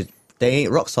saying to you is, they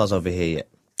ain't rock stars over here yet.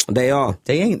 They are.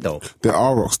 They ain't though. There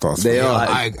are rock stars. They are.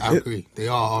 I agree. They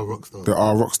are rock stars. There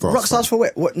are rock stars. Rock stars for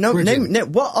what? No, name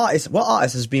what artist? What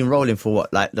artist has been rolling for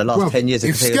what? Like the last 10 years?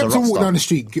 If Skepta walk down the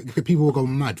street, people will go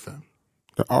mad, fam.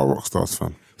 There are rock stars,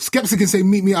 fam. Skepta can say,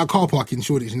 "Meet me at a car park in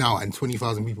Shoreditch now," and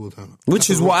 20,000 people will turn up. Which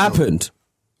is what happened.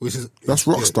 That's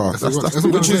rock stars.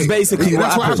 Which is basically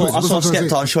what happened. I saw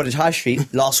Skepta on Shoreditch High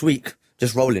Street last week.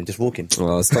 Just rolling, just walking.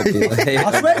 Oh, stop it.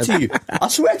 I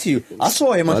swear to you. I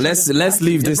saw him. Let's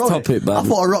leave this topic, man. I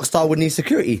thought a rock star would need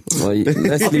security.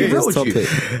 Let's leave this topic.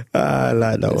 I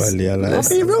like that one, yeah. I'll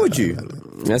be real with you.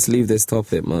 Let's leave this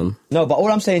topic, man. No, but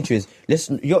all I'm saying to you is,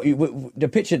 listen. The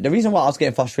picture. The reason why I was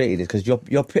getting frustrated is because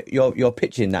you're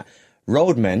pitching that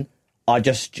roadmen are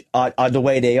just are the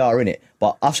way they are, innit?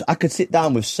 But I could sit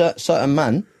down with certain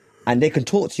man, and they can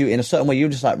talk to you in a certain way. You're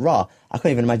just like, rah, I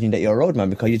can't even imagine that you're a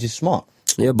roadman because you're just smart.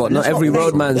 Yeah, but not every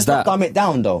roadman's that. Let's not dumb it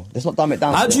down, though. Let's not dumb it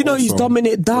down. How do you know he's dumbing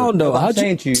it down, though? I'm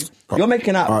saying to you, you're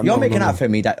making out for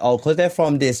me that, because they're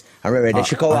from this, and they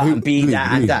should go out and be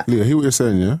that and that. I hear what you're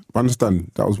saying, yeah? But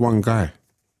understand, that was one guy.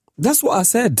 That's what I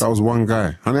said. That was one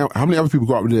guy. How many other people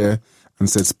got up there and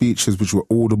said speeches which were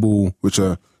audible, which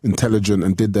are intelligent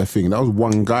and did their thing? That was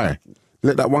one guy.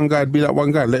 Let that one guy be that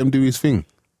one guy. Let him do his thing.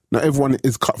 Not everyone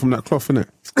is cut from that cloth, innit?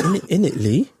 Innit,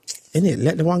 Lee? Innit?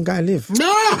 Let the one guy live.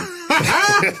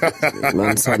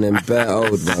 Man, sounding bare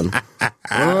old, man.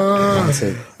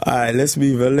 Alright, let's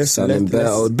move on. Sounding bare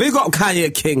old. Big up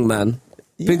Kanye King, man.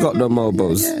 Big up the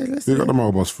Mobos. Big up the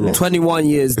Mobos for real. 21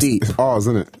 years deep. It's ours,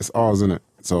 innit? It's ours, innit?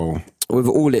 So, with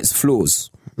all its flaws.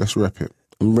 Let's rep it.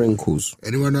 And wrinkles.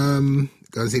 Anyone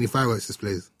go and see any fireworks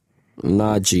displays?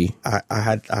 Nah, G.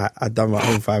 I done my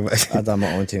own fireworks. I done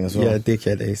my own thing as well. Yeah,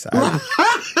 dickhead Ace.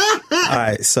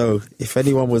 Alright, so if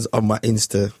anyone was on my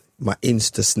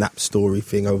Insta Snap story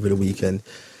thing over the weekend,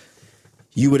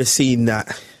 you would have seen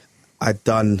that I'd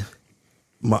done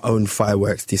my own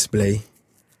fireworks display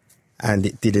and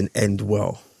it didn't end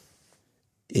well.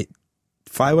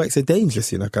 Fireworks are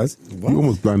dangerous, you know, cuz. You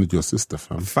almost blinded your sister,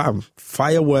 fam. Fam,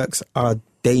 fireworks are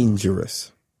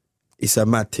dangerous. It's a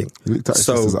mad thing. You looked at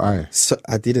your sister's eye. So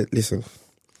I didn't listen.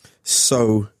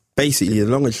 So basically, the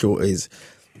long and short is,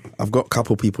 I've got a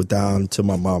couple people down to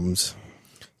my mum's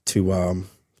to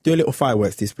do a little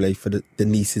fireworks display for the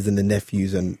nieces and the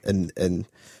nephews and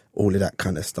all of that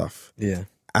kind of stuff. Yeah.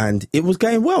 And it was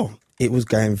going well. It was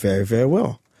going very, very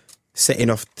well. Setting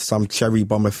off some cherry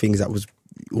bomber things that was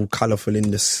all colourful in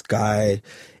the sky.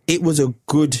 It was a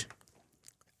good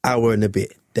hour and a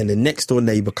bit. Then the next door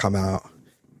neighbour come out.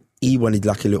 He wanted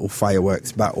like a little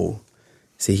fireworks battle.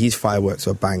 See, his fireworks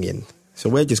were banging. So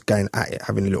we're just going at it,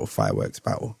 having a little fireworks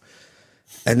battle.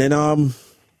 And then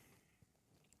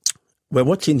we're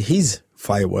watching his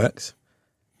fireworks,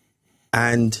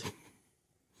 and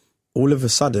all of a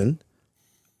sudden,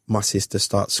 my sister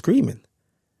starts screaming.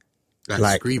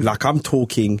 Like I'm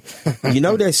talking, you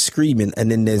know, there's screaming, and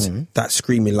then there's that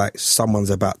screaming like someone's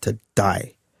about to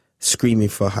die, screaming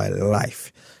for her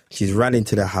life. She's ran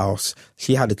into the house.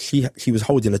 She was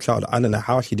holding a child. I don't know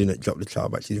how she didn't drop the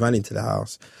child, but she's ran into the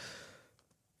house.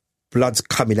 Blood's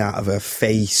coming out of her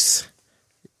face.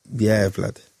 Yeah,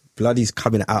 blood is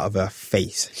coming out of her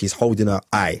face. She's holding her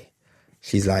eye.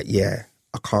 She's like, yeah,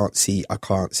 I can't see.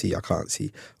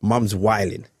 Mum's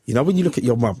whiling. You know when you look at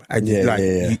your mum and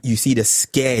you see the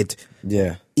scared.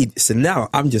 Yeah. So now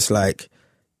I'm just like,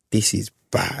 this is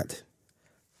bad.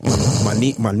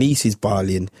 My niece is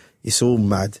bawling. It's all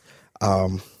mad.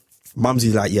 Mum's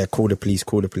is like, yeah, call the police.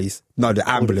 No, the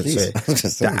ambulance.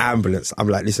 The ambulance. I'm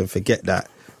like, listen, forget that.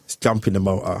 Let's jump in the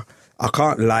motor. I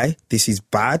can't lie. This is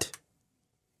bad.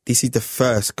 This is the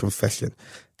first confession.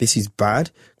 This is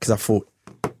bad because I thought,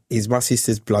 is my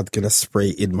sister's blood going to spray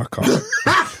in my car?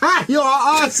 You're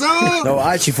an arsehole. No,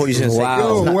 I actually thought you were going to say, Wow.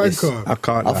 "Yo, snap Yo, this." wanker. I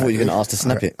can't. I thought you were going to ask to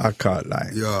snap it. I can't lie.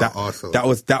 You're that, an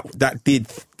arsehole. that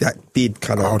did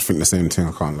kind I of. would think the same thing.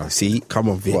 I can't lie. See, come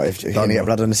on, Vic. What, if you're Done going to it. get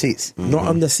blood on the seats? Not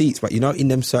on the seats, but you know, in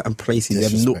them certain places, them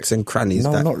Disrespect. nooks and crannies.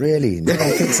 No, that, not really. No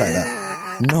one thinks like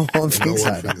that. No one No thinks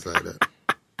one like that. thinks like that.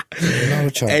 No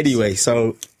chance. Anyway,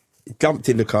 so jumped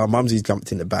in the car. Mumsy's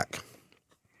jumped in the back,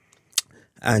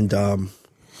 and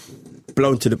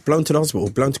blown to the hospital,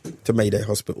 blown to Mayday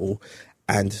Hospital,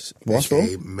 and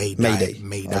Mayday,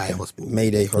 Mayday Hospital.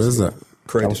 Mayday Hospital. What is that? That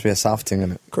Credit. must be a South thing,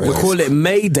 isn't it? We call it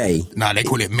Mayday. Nah, they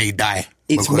call it Mayday.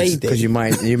 It's because Mayday. Because you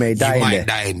may die You in might there.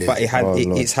 die in there. But Oh,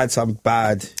 Lord. it's had some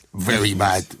bad. Very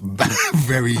bad.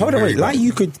 Very. Hold on, very wait. Like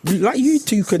you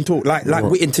two can talk. Like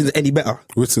Whittington's any better.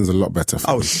 Whittington's a lot better.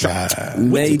 Oh, shut up.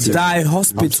 Mayday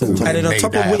Hospital. And then on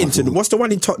top of Mayday Whittington, Hospital. what's the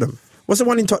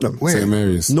one in Tottenham? Where? St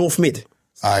Mary's. North Mid.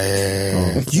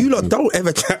 You lot don't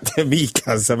ever chat to me,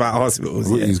 cuz, about hospitals.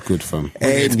 Yeah. Whitty's good, fam.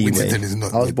 Anyway, Whittington is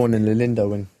not. I was born in the Lindo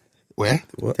wing. Where?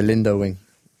 The Lindo wing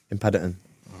in Paddington.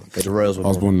 Where the Royals were I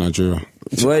was born. born in Nigeria.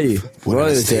 Where are you? Born in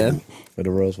Royals, the yeah. stable. Where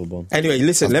the Royals were born. Anyway,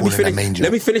 listen. I Let was me born in a finish. manger.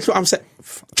 Let me finish what I'm saying.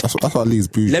 That's what Lee's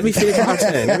bougie. Let me finish what I'm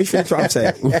saying. Let me finish what I'm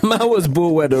saying. Man was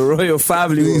born where the royal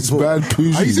family was Lee's born. bad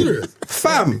bougie. Are you serious?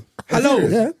 Fam, hello,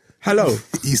 Yeah. hello.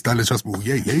 East Dulwich Hospital.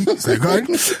 Yeah. So go on.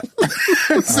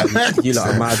 You lot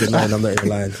are mad annoying. I'm not even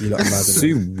lying. You lot are mad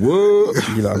See annoying. what?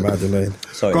 You lot are mad annoying.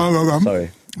 Sorry. Go on.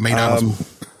 Sorry. Mayday Hospital.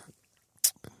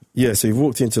 Yeah, so you've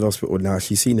walked into the hospital now.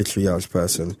 She's seen a triage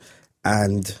person,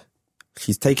 and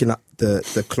she's taken up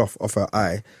the cloth off her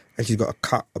eye, and she's got a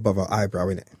cut above her eyebrow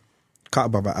in it. Cut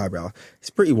above her eyebrow. It's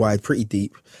pretty wide, pretty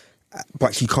deep,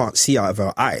 but she can't see out of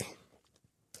her eye.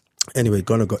 Anyway,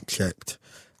 Ghana got checked.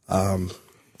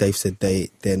 They've said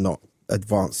they're not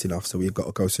advanced enough, so we've got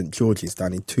to go St George's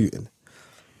down in Tooting.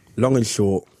 Long and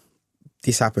short,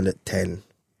 this happened at 10.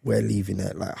 We're leaving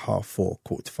at like 4:30,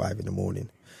 4:45 in the morning.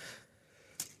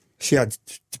 She had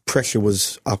pressure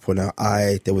was up on her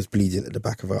eye. There was bleeding at the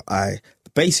back of her eye.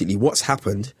 Basically, what's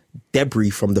happened? Debris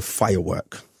from the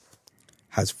firework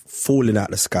has fallen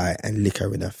out the sky and lit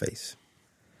her in her face.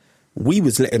 We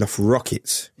was letting off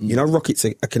rockets. You know, rockets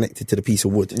are connected to the piece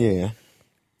of wood. Yeah.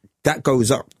 That goes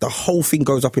up. The whole thing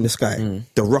goes up in the sky.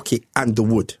 The rocket and the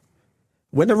wood.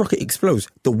 When the rocket explodes,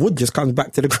 the wood just comes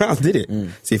back to the ground, did it?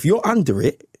 So if you're under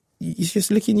it, it's just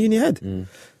licking you in your head.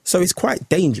 So it's quite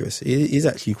dangerous. It is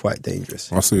actually quite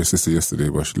dangerous. I saw your sister yesterday,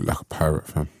 but she looked like a pirate,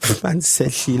 fam. The man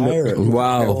said she Pirate. looked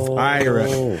Wow.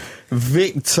 pirate.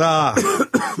 Victor.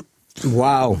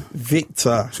 Wow.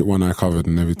 Victor. She had one eye covered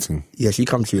and everything. Yeah, she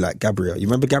comes to you like Gabrielle. You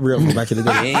remember Gabrielle from back in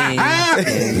the day?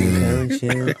 That's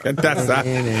that.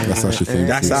 That's how she came.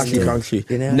 That's how she comes to you.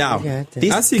 Now, I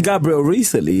this see Gabriel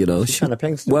recently, you know. She trying to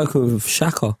play stuff. working with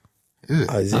Shaka.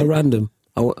 oh, is At it? random.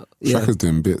 Yeah. Shaka's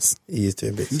doing bits. He is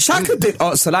doing bits. Shaka did.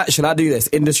 Oh, so should I do this?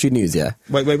 Industry news, yeah.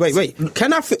 Wait.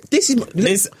 Can I? This is.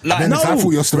 This, like, Then I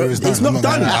thought your story was done. it's not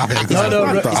done. I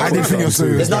didn't think your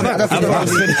story was done. Because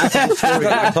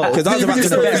I was about to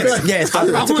confess. Yes, I was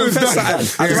about to confess something.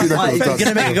 I'm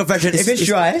gonna make a confession. If it's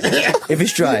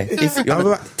dry, you have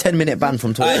a 10-minute ban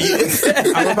from talking.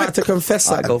 I'm about to confess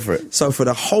Alright, something. go for it. So for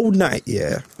the whole night,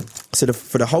 yeah. So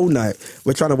for the whole night,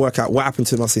 we're trying to work out what happened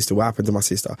to my sister,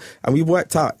 and we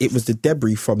worked out it was the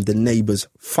debris from the neighbour's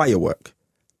firework.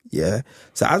 Yeah.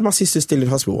 So as my sister's still in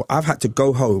hospital, I've had to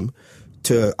go home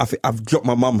I've dropped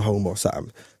my mum home or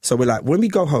something. So we're like, when we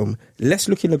go home, let's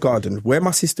look in the garden where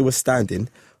my sister was standing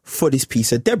for this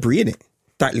piece of debris in it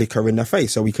that lit her in the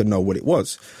face, so we can know what it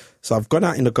was. So I've gone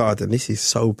out in the garden. This is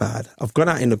so bad. I've gone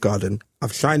out in the garden.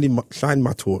 I've shined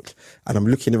my torch, and I'm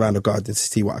looking around the garden to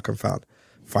see what I can find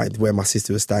where my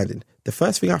sister was standing. The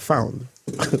first thing I found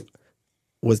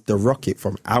was the rocket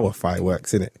from our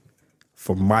fireworks, innit?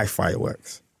 From my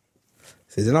fireworks.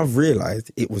 So then I've realised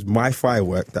it was my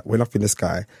firework that went up in the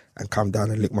sky and come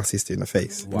down and licked my sister in the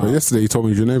face. But yesterday you told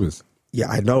me your neighbours. Yeah,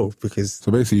 I know, because,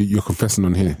 So basically you're confessing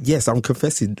on here. yes, I'm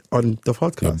confessing on the Yeah,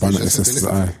 podcast. bun at his sister's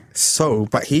eye. So,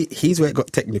 but here's where it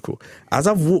got technical. As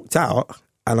I've walked out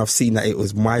and I've seen that it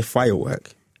was my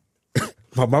firework,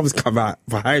 my mum's come out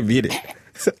behind me, innit?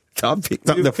 So I picked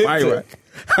up the firework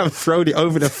and thrown it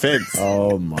over the fence.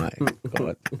 Oh my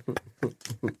god!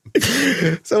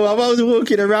 So my mum's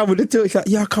walking around with the torch like,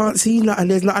 yeah, I can't see nothing.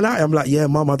 There's nothing out here. I'm like, yeah,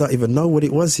 mum, I don't even know what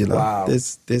it was, you know. Wow.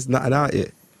 There's nothing out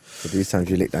here. So these times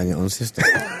you lick down your own sister,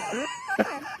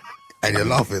 And you're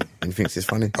laughing. and he thinks it's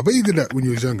funny, I bet you did that when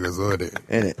you was younger as well, didn't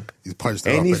ain't it? you? Punched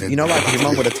her And up. he's, And you know why? Because your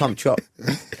mum would have tumped you up.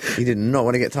 He did not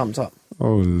want to get tumped up.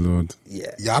 Oh Lord.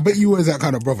 Yeah. Yeah, I bet you was that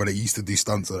kind of brother that used to do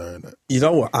stunts on her. Innit? You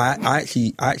know what? I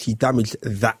actually damaged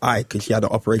that eye because she had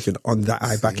an operation on that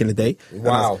eye back in the day. And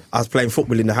Wow. I was playing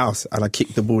football in the house and I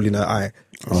kicked the ball in her eye.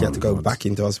 And she had to go back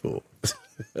into hospital.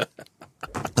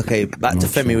 Okay, back to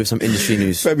Femi with some industry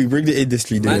news. Femi, bring the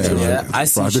industry news. Imagine, Yeah, I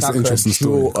see Right, this is an interesting Shaka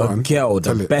draw story. Go a on. girl the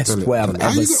Tell it, best tell it, way I've tell it. How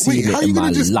ever you seen it in my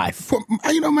life.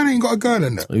 How you know man ain't got a girl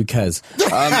in there? Who cares?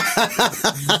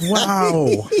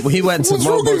 Wow. He went to What's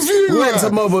wrong with Mobiles. you, We went to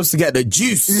man? Mobiles to get the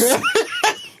juice.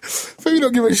 Femi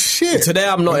don't give a shit. Today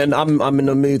I'm not in. I'm in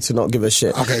the mood to not give a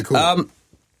shit. Okay, cool.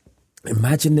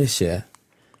 Imagine this, yeah.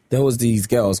 There was these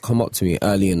girls come up to me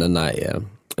early in the night, yeah.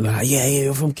 And they're like, yeah,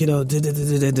 you're from Kiddo.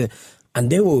 And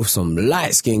they were with some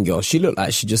light skinned girl. She looked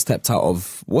like she just stepped out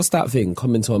of, what's that thing,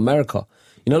 Coming to America.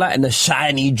 You know, like in a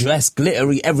shiny dress,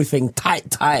 glittery, everything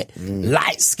tight,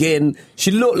 light skin.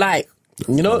 She looked like,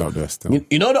 you know, Not there still.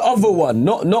 you know the other one,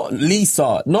 not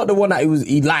Lisa, not the one that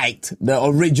he liked, the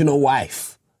original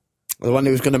wife. The one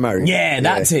he was going to marry. Yeah,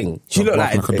 that thing. She looked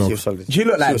like, like a Yeah, dog. she was solid. She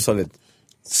looked like- She was solid.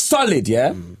 solid,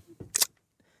 yeah?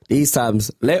 These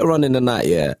times, later on in the night,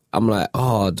 yeah, I'm like,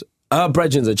 oh, her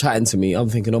brethren are chatting to me. I'm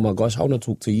thinking, oh my gosh, I want to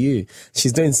talk to you.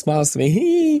 She's doing smiles to me.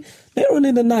 Hey. Later on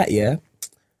in the night, yeah,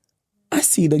 I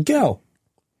see the girl.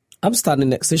 I'm standing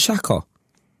next to Shaka.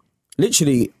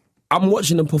 Literally, I'm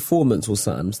watching a performance or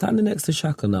something. I'm standing next to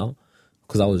Shaka now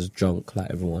because I was drunk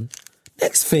like everyone.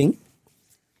 Next thing,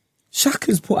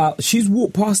 Shaka's she's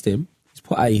walked past him. He's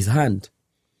put out his hand.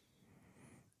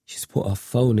 She's put her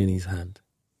phone in his hand.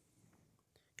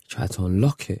 He tried to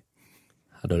unlock it.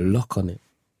 Had a lock on it.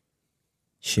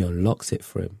 She unlocks it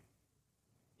for him.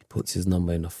 He puts his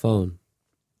number in the phone.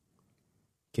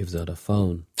 Gives her the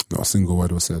phone. Not a single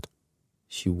word was said.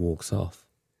 She walks off.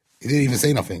 He didn't even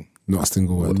say nothing. Not a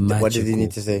single word. Magical. What did he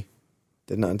need to say?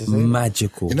 Did nothing to say?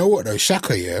 Magical. You know what though,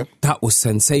 Shaka, yeah, That was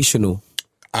sensational.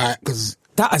 because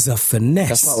That is a finesse.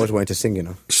 That's what I always wanted to sing, you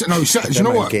know. do you know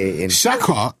man what? get it in.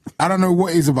 Shaka, I don't know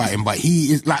what it is about him, but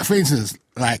he is like, for instance,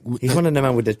 like He's one of the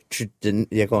men with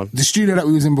yeah, go on. the studio that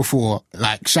we was in before,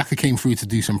 like Shaka came through to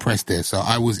do some press there. So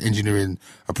I was engineering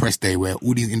a press day where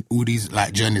all these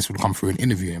like journalists would come through and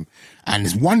interview him. And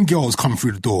this one girl was coming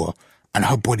through the door and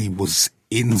her body was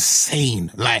insane,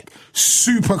 like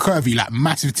super curvy, like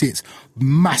massive tits,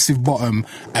 massive bottom.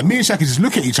 And me and Shaka just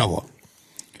look at each other.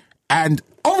 And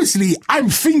obviously, I'm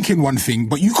thinking one thing,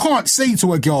 but you can't say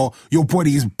to a girl, your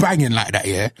body is banging like that,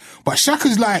 yeah? But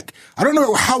Shaka's like, I don't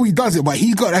know how he does it, but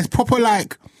he got that proper,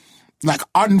 like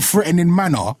unthreatening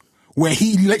manner where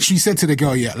he literally said to the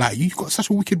girl, yeah, like, you've got such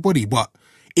a wicked body, but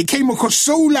it came across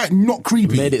so, like, not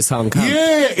creepy. Made it sound camp.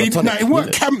 Yeah, it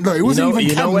weren't camp, though. It wasn't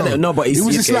even camp, though. No, but it was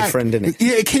he's just gay like, friend, innit?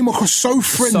 yeah, it came across so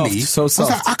friendly. So I was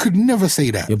soft. like, I could never say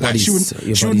that. Your Like, body's- she your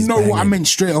would body's know what I banging. meant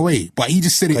straight away, but he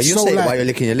just said it But you so say it like, while you're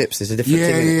licking your lips. It's a different yeah,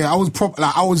 thing. yeah.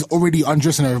 I was already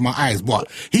undressing her with my eyes, but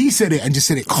he said it and just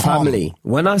said it calm. Family.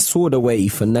 When I saw the way he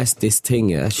finessed this thing,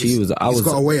 yeah, He's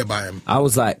got a way about him. I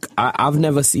was like, I've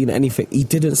never seen anything. He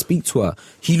didn't speak to her.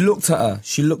 He looked at her.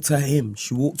 She looked at him.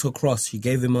 She walked across. She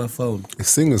gave him her phone. It's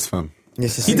singers, fam.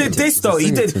 Yes, it's He did this though. He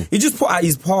singing did. thing. He just put out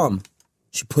his palm.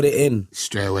 She put it in,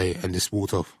 Straight away and just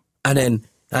walked off. and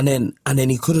then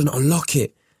he couldn't unlock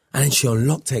it, and then she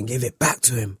unlocked it and gave it back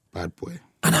to him. Bad boy.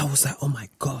 And I was like, oh my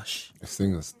gosh. It's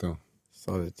singers still.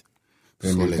 solid.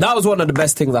 That was one of the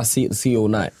best things I see all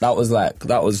night. That was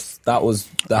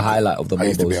the highlight of the I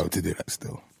used to be Mobiles. able to do that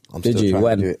still. I'm Did still you? trying to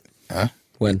When? do it. Huh?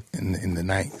 When? In the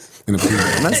night. In a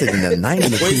previous. Man said in the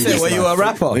 90s. What you say? Were you a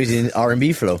rapper? He was in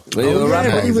R&B flow. Were you a Yeah,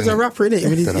 rapper? but he was a rapper, innit?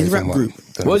 With his rap group.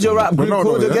 What was your rap group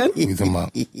called again? What you talking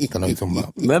about? Don't know what you talking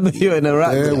about. Remember you were in a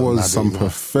rap There group? was some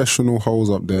professional hoes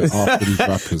up there after these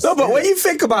rappers. No, but when you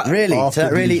think about Really? After So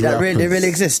that really, these they really rappers.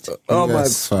 exist? Oh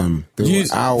Yes, fam. They You-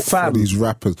 were out fam. for these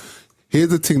rappers. Here's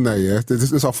the thing now, yeah.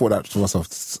 This I thought that to myself.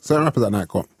 Certain rappers that night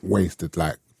got wasted,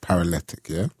 like paralytic,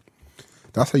 yeah.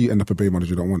 That's how you end up a baby manager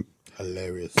you don't want.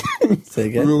 Hilarious. Say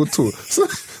again? Real talk. So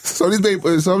some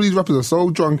of these rappers are so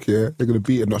drunk, yeah, they're gonna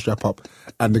beat and not strap up,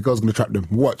 and the girl's gonna trap them.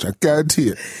 Watch, I guarantee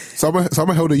it.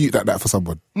 Someone held a youth like that for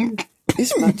someone.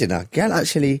 It's mad, you know. Girl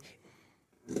actually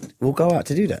will go out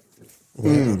to do that.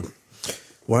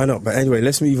 Why not? But anyway,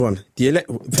 let's move on.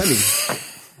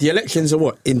 The elections are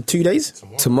what, in 2 days?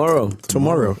 tomorrow.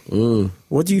 Tomorrow.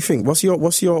 What do you think? What's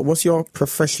your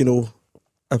professional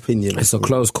opinion? It's a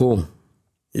close call.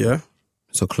 Yeah.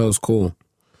 It's a close call.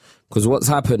 Because what's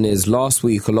happened is last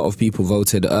week a lot of people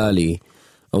voted early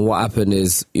And what happened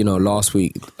is, last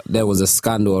week there was a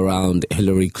scandal around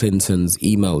Hillary Clinton's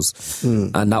emails,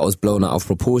 and that was blown out of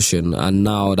proportion. And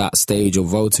now that stage of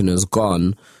voting is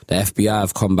gone. The FBI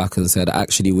have come back and said,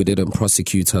 actually, we didn't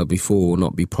prosecute her before, we'll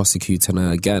not be prosecuting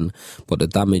her again. But the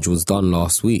damage was done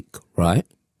last week, right?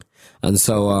 And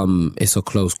so it's a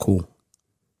close call.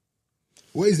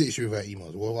 What is the issue with her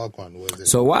emails? What is it?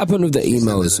 So what happened with the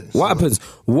emails? What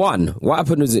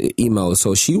happened with the emails?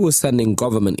 So she was sending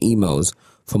government emails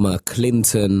from a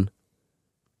Clinton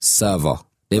server.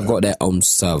 They've got their own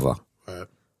server. Right.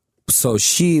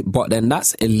 But then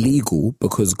that's illegal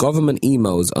because government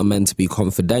emails are meant to be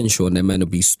confidential and they're meant to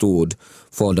be stored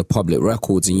for the public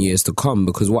records in years to come.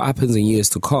 Because what happens in years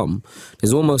to come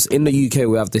is almost, in the UK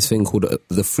we have this thing called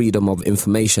the Freedom of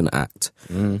Information Act.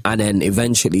 And then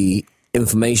eventually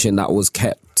information that was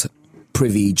kept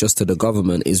privy just to the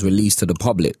government is released to the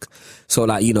public. So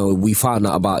we found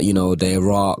out about, the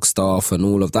Iraq stuff and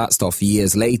all of that stuff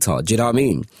years later. Do you know what I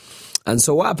mean? And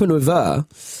so what happened with her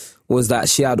was that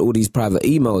she had all these private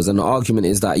emails, and the argument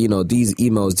is that, these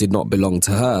emails did not belong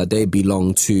to her. They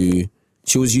belonged to,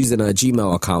 she was using her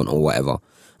Gmail account or whatever.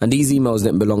 And these emails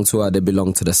didn't belong to her, they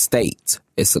belong to the state.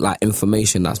 It's like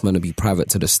information that's meant to be private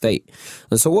to the state.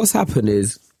 And so what's happened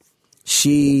is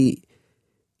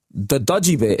the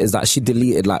dodgy bit is that she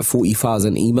deleted like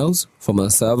 40,000 emails from her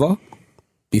server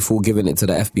before giving it to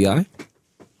the FBI.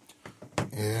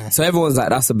 Yeah. So everyone's like,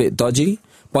 that's a bit dodgy.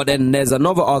 But then there's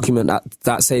another argument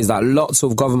that says that lots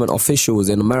of government officials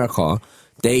in America,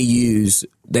 they use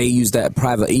their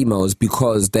private emails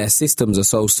because their systems are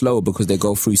so slow because they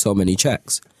go through so many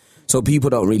checks. So people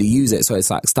don't really use it, so it's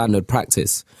like standard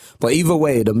practice. But either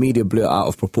way, the media blew it out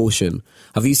of proportion.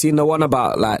 Have you seen the one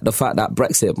about like the fact that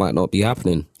Brexit might not be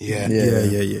happening? Yeah.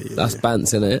 That's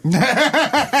Bants, innit?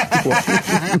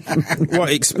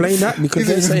 What? Explain that, because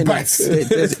they're saying that.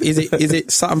 Is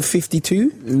it something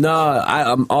 52?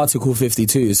 No, Article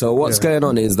 52. So what's going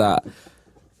on is that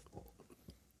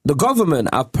the government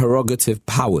have prerogative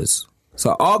powers.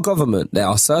 So our government, there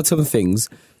are certain things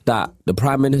that the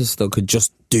Prime Minister could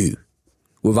just do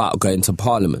without going to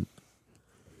Parliament.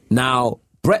 Now,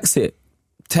 Brexit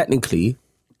technically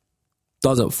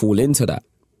doesn't fall into that.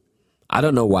 I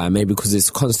don't know why, maybe because it's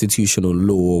constitutional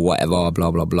law or whatever, blah,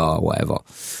 blah, blah, whatever.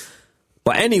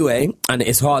 But anyway, and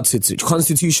it's hard to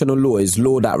constitutional law is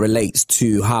law that relates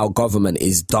to how government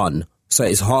is done. So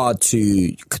it's hard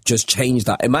to just change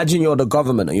that. Imagine you're the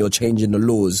government and you're changing the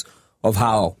laws of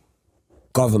how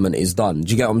government is done.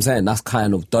 Do you get what I'm saying? That's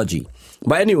kind of dodgy.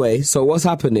 But anyway, so what's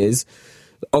happened is,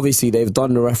 obviously they've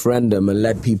done the referendum and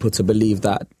led people to believe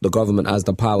that the government has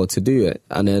the power to do it.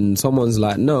 And then someone's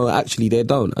like, no, actually they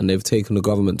don't. And they've taken the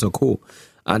government to court.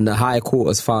 And the High Court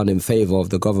has found in favour of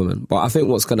the government. But I think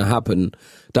what's going to happen,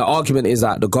 the argument is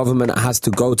that the government has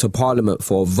to go to Parliament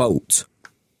for a vote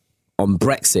on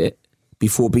Brexit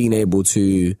before being able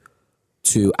to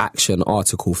action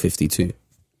Article 52.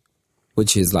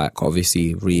 Which is like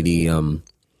obviously really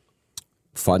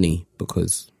funny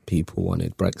because people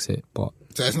wanted Brexit, but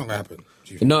So it's not going to happen?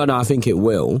 Do you think? no, I think it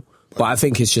will, but I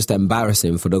think it's just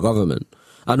embarrassing for the government.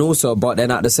 And also, but then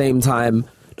at the same time,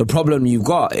 the problem you've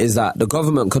got is that the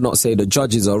government cannot say the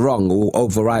judges are wrong or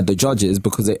override the judges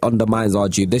because it undermines our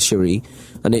judiciary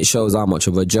and it shows how much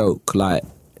of a joke, like,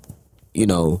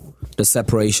 the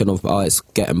separation of, it's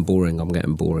getting boring, I'm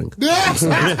getting boring. I'm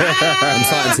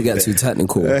starting to get too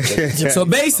technical. So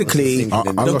basically,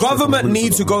 the government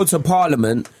needs to go to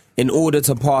Parliament in order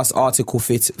to pass Article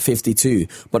 52.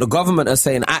 But the government are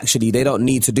saying, actually, they don't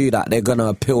need to do that. They're going to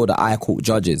appeal the High Court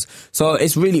judges. So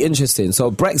it's really interesting.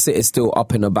 So Brexit is still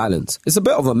up in the balance. It's a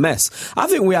bit of a mess. I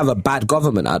think we have a bad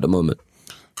government at the moment.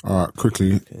 All right,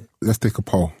 quickly, let's take a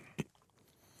poll.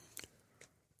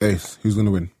 Ace, who's going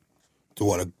to win? To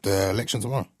what, the election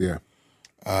tomorrow? Yeah.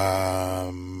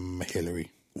 Hillary.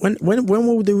 When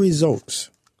will the results?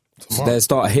 They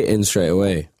start hitting straight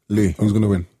away. Lee, who's going to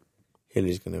win?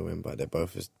 Hillary's going to win, but they're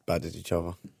both as bad as each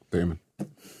other. Damon.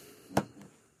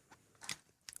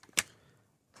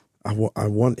 I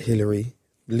want Hillary.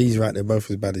 Lee's right, they're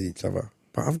both as bad as each other.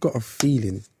 But I've got a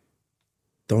feeling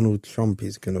Donald Trump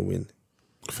is going to win.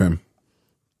 Fem.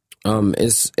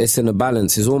 It's in a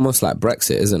balance. It's almost like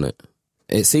Brexit, isn't it?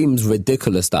 It seems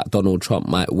ridiculous that Donald Trump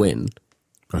might win.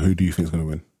 But who do you think is going to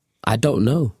win? I don't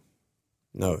know.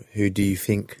 No, who do you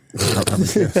think? I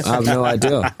have no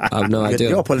idea.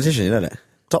 You're a politician, you know that.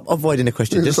 Stop avoiding the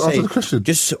question. Yeah, Just answer say the question.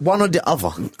 just one or the other.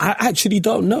 I actually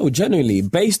don't know, genuinely.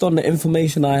 Based on the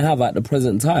information I have at the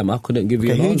present time, I couldn't give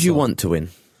you Okay, an who answer. do you want to win?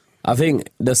 I think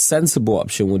the sensible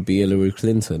option would be Hillary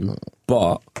Clinton,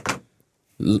 but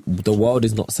the world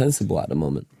is not sensible at the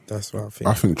moment. That's what I think.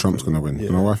 I think Trump's going to win.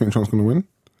 You know why I think Trump's going to win?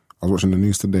 I was watching the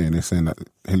news today and they're saying that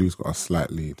Hillary's got a slight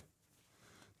lead.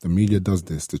 The media does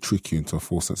this to trick you into a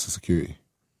false sense of security.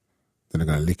 Then they're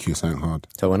going to lick you something hard.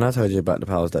 So when I told you about the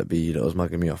powers that be that was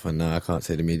mugging me off, and now I can't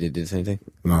say the media did the same thing.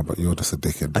 No, but you're just a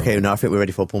dickhead. Bro. Okay, now I think we're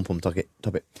ready for a pom topic.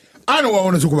 I know what I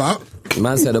want to talk about.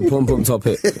 Man said a pom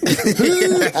topic.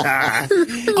 I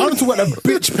want to talk about the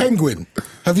bitch penguin.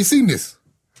 Have you seen this?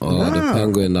 Oh, the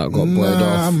penguin that got buoyed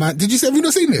off. Man. Have you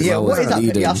not seen this? Yeah, what is that?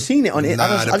 leading. Yeah, I've seen it on it.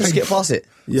 I just skip past it.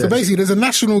 So basically, there's a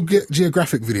National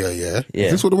Geographic video, yeah? Yeah.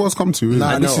 Is this what the world's come to? Really?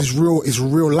 Nah, this is real. It's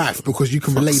real life because you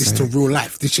can relate this to real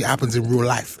life. This shit happens in real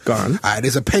life. Go on.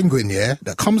 There's a penguin, yeah,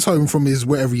 that comes home from his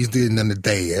whatever he's doing in the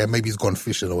day. Yeah, maybe he's gone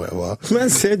fishing or whatever. Man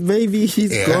said maybe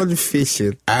he's Yeah. gone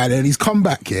fishing. And then he's come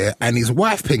back, yeah, and his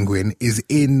wife penguin is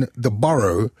in the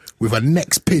burrow with a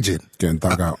next pigeon Getting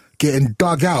dug out. getting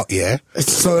dug out, yeah.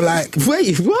 So like,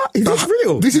 Wait, what? Is this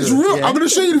real? This is real. Yeah. I'm going to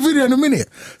show you the video in a minute.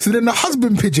 So then the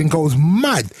husband pigeon goes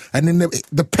mad, and then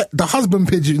the husband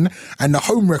pigeon and the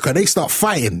home wrecker, they start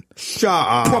fighting. Shut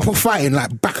up. Proper fighting,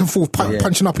 like back and forth,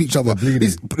 punching up each other.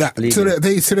 Bleeding. So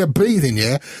they're bleeding,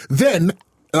 yeah. Then,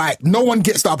 like, no one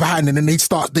gets the upper hand, and then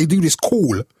they do this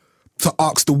call to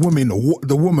ask the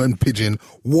woman pigeon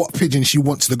what pigeon she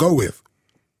wants to go with.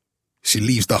 She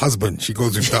leaves the husband. She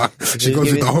goes with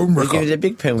the home They give wrecker. it a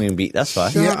big penguin beat. That's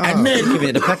fine. Yeah, and then Give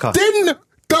it the pecker. Then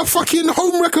the fucking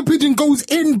home wrecker pigeon goes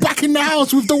back in the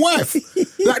house with the wife.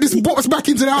 Like this box back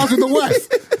into the house with the wife.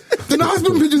 Then the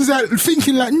husband pigeon's like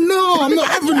thinking like, no, I'm not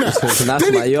having that. That's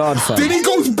Then my yard, fam. Then he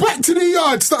goes back to the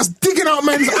yard, starts digging out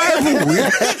man's eyeball.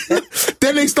 Yeah?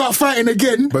 Then they start fighting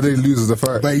again, But then he loses the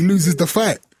fight. but he loses the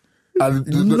fight. And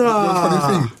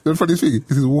the funny thing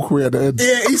is he walk away at the end.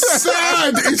 Yeah, it's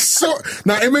sad. It's so.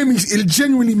 Now it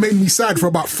genuinely made me sad for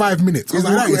about 5 minutes. I was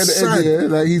He's like, walking that at is the end, sad.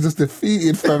 yeah? Like he's just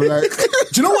defeated, fam. Like,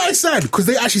 Do you know why it's sad? Because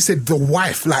they actually said the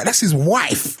wife. Like, that's his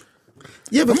wife.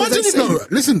 Yeah, but Imagine if, no,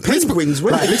 listen, penguins,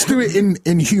 let's do it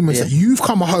in humans. Yeah. You've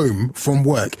come home from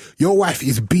work. Your wife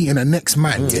is beating the next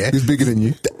man, yeah? he's bigger than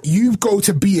you. You go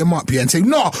to beat him up, yeah, and say,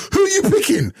 no, who are you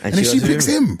picking? And then she she goes, picks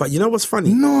him. But you know what's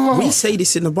funny? No. We say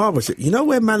this in the barbershop. You know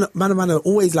where man are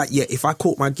always like, yeah, if I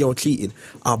caught my girl cheating,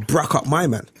 I'll brack up my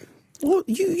man. Well,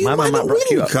 you My might man not might brack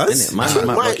you win, up, cuz. innit? My man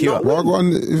might brack you up. Well, go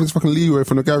on if it's fucking leeway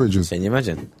from the garages. Can you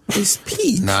imagine? It's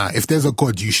Pete. Nah, if there's a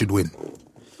God, you should win.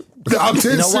 I'm You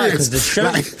saying know why? serious. Because the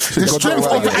strength, Like, the strength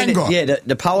of anger. Yeah,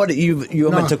 the power that you're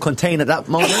meant to contain at that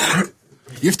moment.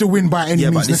 You have to win by any Yeah,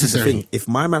 but means this is the necessary. thing. If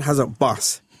my man has a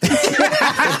bus,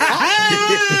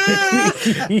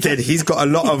 then he's got a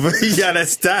lot of. You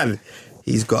understand?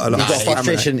 He's got a lot. He's got of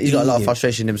frustration. He's got a lot of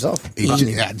frustration himself.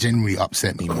 That genuinely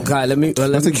upset me, man. Guy, let I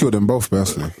have to me kill them both,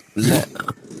 personally.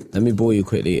 let me bore you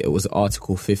quickly. It was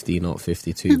Article 50, not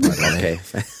 52. By the way.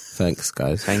 Okay, Thanks,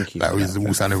 guys. thank you. That was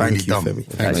all sounded Thank really you, dumb. Femi.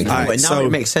 Thank you. Alright, But now so-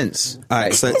 it makes sense. All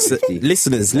right, so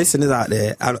listeners out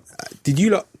there, did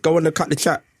you lot go on the Cut the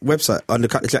Chat website, on the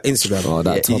Cut the Chat Instagram? Oh,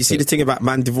 that Did you topic. see the thing about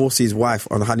man divorced his wife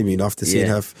on honeymoon after seeing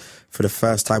Yeah. her for the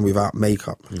first time without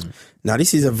makeup? Now,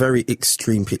 this is a very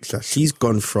extreme picture. She's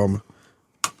gone from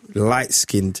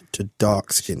light-skinned to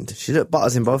dark-skinned. She looked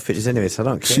butters in both pictures anyway, so I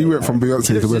don't care. She went from Beyonce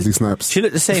to looks- Wesley Snipes. She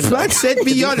looked the same. Flag said To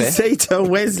be fair. Beyonce to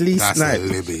Wesley That's a Snipes.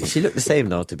 libby. She looked the same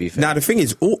though, to be fair. Now, the thing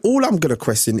is, all I'm going to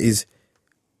question is,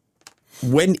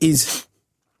 when is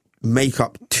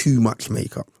makeup too much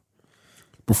makeup?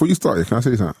 Before you started, can I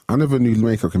say something? I never knew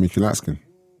makeup can make you light skin.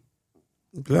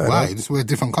 Why? This was a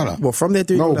different colour. Well, from there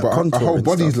doing No, all that but contour her whole and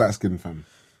body's stuff. light skin, fam.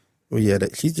 Well, yeah,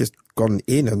 she's just gone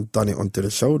in and done it onto the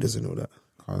shoulders and all that.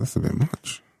 Oh, that's a bit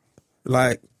much.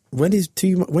 Like, when is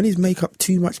makeup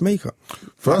too much makeup?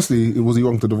 Firstly, was he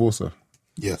wrong to divorce her?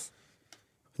 Yes.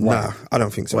 Nah, I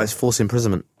don't think so. Well, it's forced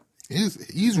imprisonment.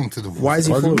 He's wrong to divorce. Why is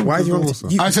he? Why is he wrong Why to is he wrong? divorce her?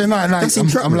 I say no, That's I'm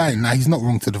entrapment. lying. Nah, he's not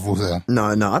wrong to divorce her. No,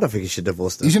 I don't think you should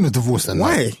divorce He them. shouldn't have divorced her. no.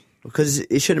 Why? Because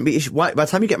it shouldn't be. Why, by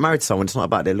the time you get married to someone, it's not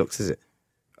about their looks, is it?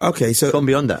 Okay, so It's gone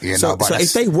beyond that. Yeah, so, no, but so if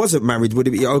that's- they wasn't married, would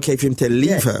it be okay for him to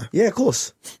leave her? Yeah, of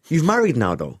course. You've married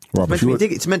now, though. Right, but she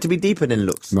It's meant to be deeper than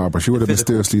looks. No, but she would have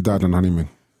Physical. mysteriously died on honeymoon.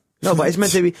 No, but it's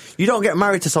meant to be. You don't get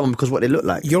married to someone because what they look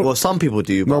like. Well, some people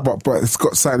do. No, but it's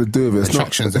got something to do with it. It's not.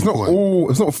 Attraction's It's not important. all.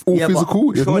 It's not all Yeah, but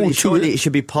physical. There's more to surely it. it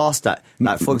should be past that.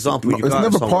 Like, for example, No, you it's go out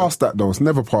never somewhere. past that though. It's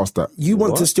never past that. You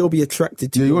want to What? still be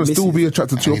attracted to Yeah, you your want to still missus. be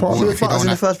attracted to your Hey, boy, partner. She was if you butters don't in the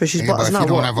have- first place. She's yeah, but butters if now. you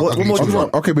don't What? have a What ugly more do you chick-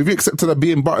 want? Okay, but if you accepted her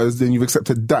being butters, then you've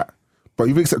accepted that. But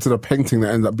you've accepted a painting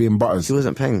that ended up being butters. She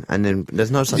wasn't paying, and then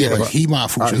there's no such Yeah, thing. but he might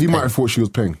have thought she was He might paying. have thought she was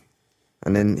paying,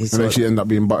 And then he and then said, she ended up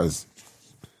being butters.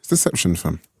 It's deception,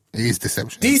 fam. It is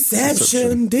deception.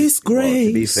 Deception, disgrace.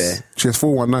 To be fair. She has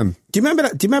 419. Do you remember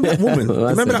that? Do you remember that woman? Do you I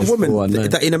remember said that it's woman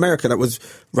 419. that in America that was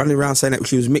running around saying that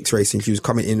she was mixed race and she was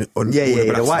commenting on Yeah, all the yeah,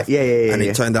 black the white- stuff, yeah, and yeah.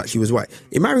 it turned out she was white.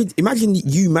 Imagine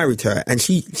you married her and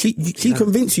she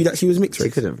convinced you that she was mixed She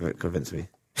race. couldn't convince me.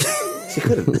 She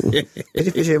couldn't. Did you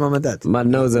appreciate your mum and dad?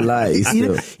 Man knows a lie. You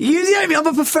Still. know me, I'm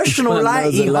a professional Man,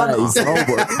 lighty those are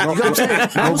hunter. lies. No, but, you know what I'm saying?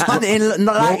 I was hunting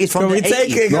lighties from Can we the take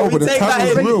 80s. it? No, Can but we the take that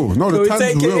tan's in? real. No, Can the we tan's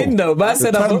take real. it in though? Man The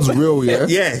said I'm tan's real, yeah?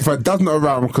 Yeah. If her dad's not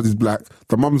around because he's black,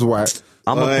 the mum's white.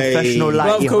 I'm a professional Oi. Bro,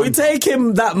 lighty can we hunter. take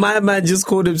him that my man just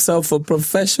called himself a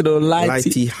professional lighty?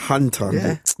 Lighty hunter.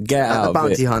 Yeah. Get I'm out the of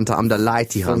bounty it. hunter. I'm the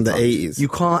lighty From hunter. the 80s. You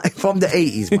can't. From the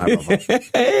 80s, my brother.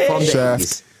 From the Chef.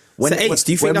 80s. So 80s,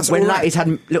 do you think that's when all right? lighties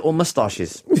had little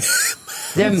moustaches?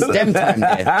 them time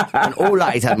there. And all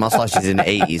lighties had moustaches in the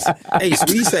 80s. Ace,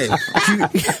 what are you saying?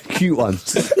 Cute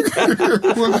ones.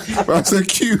 I said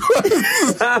cute.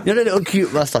 You know the little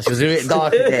cute moustache? It was a bit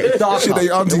darker there. Darker. Shit, they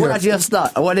It auntie wasn't had. actually a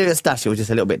stash. It wasn't a stash. It was just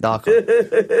a little bit darker.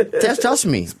 Trust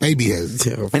me. Baby hairs.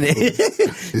 And it-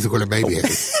 Used to call it baby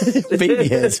hairs. baby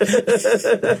hairs.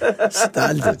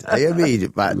 Standard. You mean?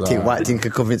 White thing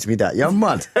could convince me that. You're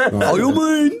mad. Oh, you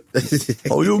mean?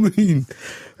 Oh, you mean?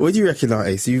 What do you reckon, now,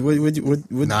 Ace? What,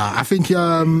 Nah, I think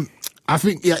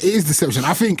yeah, it is deception.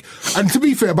 I think, and to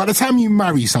be fair, by the time you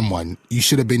marry someone, you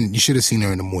should have seen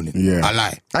her in the morning. Yeah. I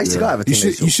lie. I used to go have a You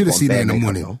teenage should have on seen her bare in the makeup,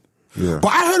 morning. though. Yeah. But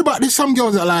I heard about there's some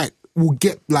girls that like will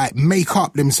get like make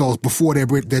up themselves before their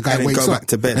guy then wakes go up back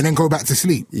to bed. and then go back to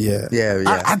sleep. yeah. Yeah,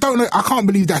 yeah. I don't know. I can't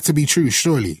believe that to be true.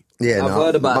 Surely. Yeah, I've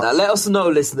heard about that. Let us know,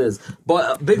 listeners.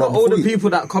 But big up all the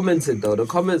people that commented, though. The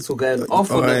comments were going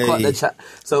off on the Oi. cut the chat.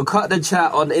 So cut the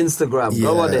chat on Instagram.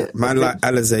 Go on it. Man like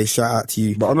Alize, shout out to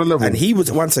you. But on a level- And he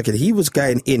was, one second, he was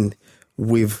going in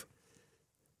with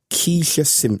Keisha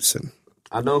Simpson.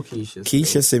 I know Keisha.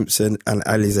 Keisha Simpson and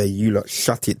Alize, you lot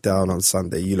shut it down on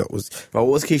Sunday. You lot was, But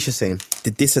what was Keisha saying? the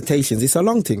dissertations, it's a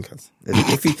long thing. Cuz.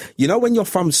 If you know when you're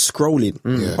from scrolling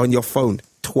on your phone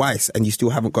twice and you still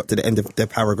haven't got to the end of the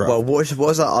paragraph. Well, what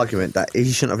was that argument that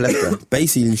he shouldn't have left her?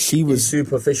 Basically, she was,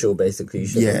 Superficial, basically. You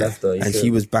should have yeah, left her. You and should-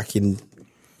 she was back in,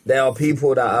 There are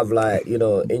people that have like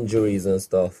injuries and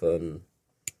stuff, and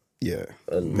yeah.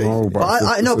 No, But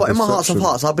I it's know, a but in my heart of deception.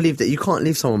 hearts, I believe that you can't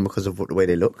leave someone because of the way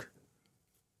they look.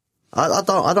 I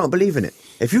don't believe in it.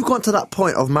 If you've got to that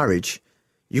point of marriage,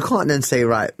 you can't then say,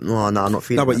 right, no, I'm not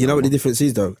feeling. No, but that you know no what the more. difference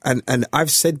is, though, and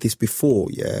I've said this before,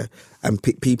 yeah, and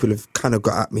people have kind of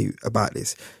got at me about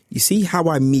this. You see how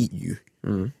I meet you?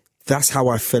 That's how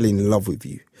I fell in love with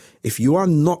you. If you are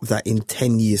not that in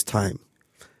 10 years' time,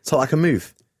 So I can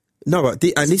move. no, but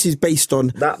and this is based on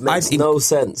that makes I've in- no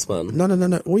sense, man. No.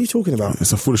 What are you talking about?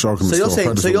 It's a foolish argument. So you're still.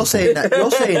 I've saying, heard this you're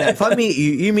one saying that if I meet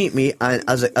you, you meet me and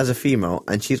as a female,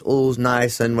 and she's all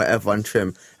nice and whatever and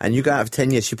trim, and you go out of 10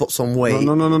 years, she puts some weight.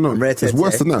 No. and red It's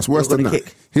worse than that. It's worse you're than gonna that.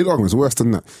 kick. His argument is worse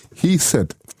than that. He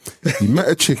said he met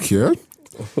a chick, yeah?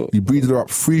 He breeded her up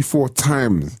 3-4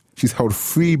 times. She's held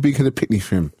 3 big-headed picnics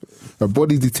for him. Her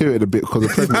body deteriorated a bit because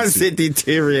of Man pregnancy. said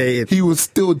deteriorated. He would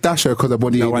still dash her because her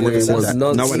body No ain't one what ever it said was. that.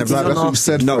 Nonsense. No one ever Like, said that's that. what you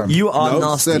said. No. fam. You are No,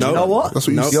 nasty. said You no. know what? That's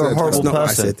what you No, said. You're a horrible That's not what I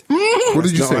person. said. What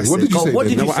did you That's not say? what I What did you said. say? What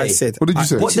did then? you what I say? said? What did you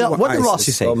say? What did I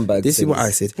Rossi said. say? Scumbag This is what things.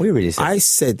 I said. What you really said? I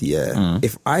said, yeah,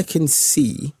 if I can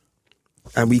see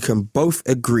and we can both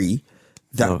agree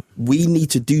that No. we need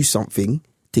to do something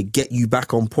to get you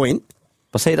back on point,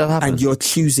 But say that happens. and you're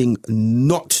choosing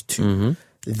not to,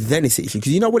 then it's issue.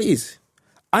 Because you know what it is?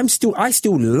 I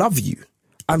still love you.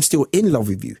 I'm still in love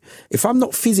with you. If I'm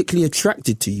not physically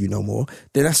attracted to you no more,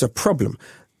 then that's a problem.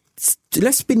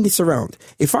 Let's spin this around.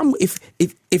 If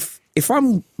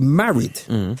I'm married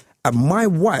and my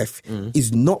wife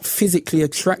is not physically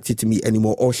attracted to me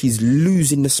anymore, or she's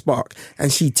losing the spark,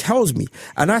 and she tells me,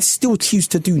 and I still choose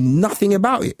to do nothing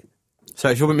about it. So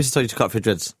if your woman told you to cut off your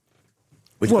dreads,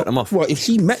 would you cut them off? Well, if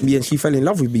she met me and she fell in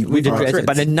love with me, We did my dreads, dreads,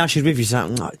 but then now she's with you. So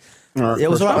it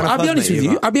was alright when I I'll be first honest met with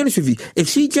you. but- I'll be honest with you. If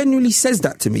she genuinely says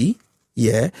that to me,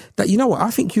 yeah, that you know what,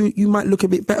 I think you might look a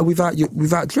bit better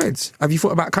without dreads. Have you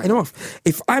thought about cutting them off?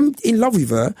 If I'm in love with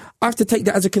her, I have to take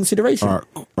that as a consideration All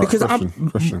right, because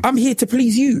question. I'm here to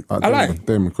please you. All I right, like.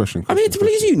 Damon, question. I'm here to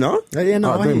please you, no? Yeah,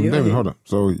 no, I hear you, I hear Damon, you. hold on.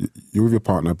 So you're with your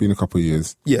partner, been a couple of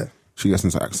years. Yeah, She gets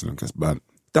into an accident, gets bad.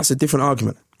 that's a different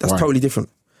argument. That's Why? totally different.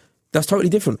 That's totally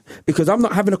different because I'm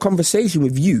not having a conversation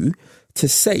with you to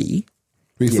say.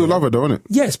 But you still love her, though, innit?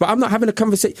 Yes, but I'm not having a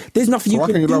conversation. There's nothing So you why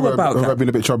can can you do love her about without that. being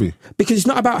a bit chubby? Because it's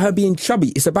not about her being chubby.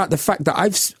 It's about the fact that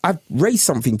I've raised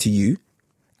something to you,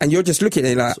 and you're just looking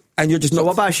at it like, and you're just So not.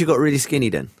 what about if she got really skinny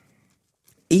then?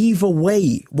 either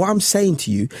way, what I'm saying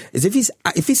to you is if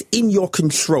it's in your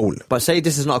control. But say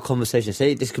this is not a conversation.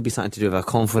 Say this could be something to do with her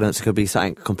confidence. It could be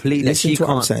something completely. Listen to what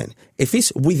I'm saying. If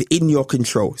it's within your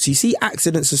control, so you see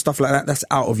accidents and stuff like that, that's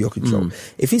out of your control.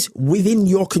 If it's within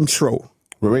your control.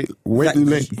 Weight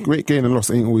gain and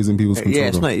loss ain't always in people's control. Yeah,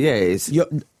 it's not. Yeah, it's.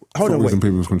 Hold on, always in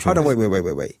people's control. Hold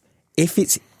on, wait. If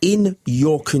it's in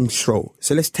your control,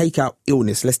 so let's take out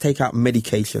illness, let's take out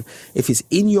medication. If it's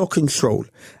in your control,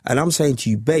 and I'm saying to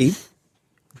you, babe,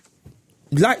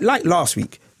 like last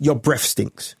week, your breath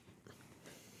stinks.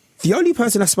 The only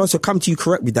person that's supposed to come to you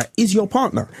correct with that is your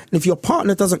partner. And if your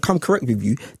partner doesn't come correct with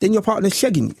you, then your partner's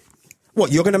shagging you.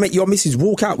 What, you're going to make your missus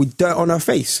walk out with dirt on her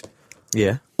face?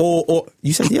 Yeah. Or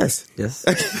you said yes. Yes.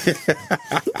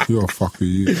 You're a fucker,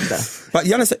 you. But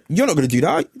you understand, you're not going to do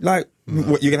that. Like,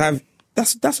 what you're going to have,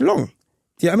 that's long. Do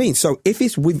you know what I mean? So if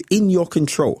it's within your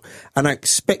control, and I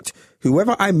expect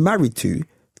whoever I'm married to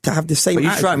have the same But you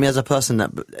attitude. strike me as a person that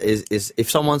is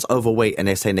if someone's overweight and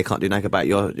they're saying they can't do nothing about it,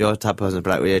 you're the type of person to be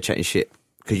like, well, you're chatting shit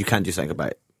because you can do something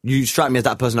about it. You strike me as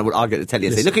that person that would argue at the telly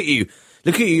and say, look at you,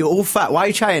 you're all fat. Why are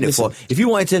you chatting it for? If you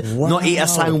wanted to not eat a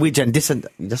sandwich and this and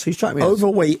that's what you strike me as.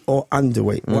 Overweight or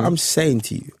underweight, what I'm saying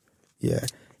to you, yeah,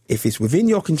 if it's within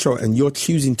your control and you're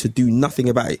choosing to do nothing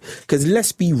about it, because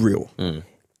let's be real,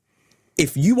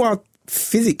 if you are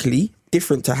physically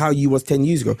different to how you was 10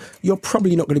 years ago, you're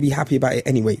probably not going to be happy about it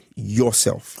anyway,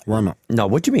 yourself. Why not? No,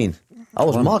 what do you mean? I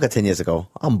was Marga 10 years ago.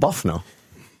 I'm buff now.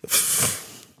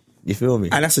 You feel me?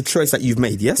 And that's a choice that you've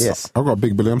made, yes? Yes. I've got a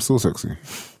big belly, I'm still sexy.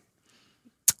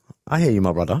 I hear you,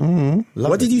 my brother.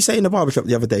 What did you say in the barbershop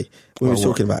the other day when we were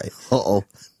talking about it? Uh-oh.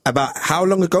 About how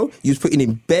long ago you was putting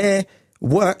in bare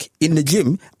work in the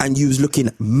gym and you was looking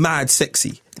mad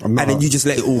sexy. And then you just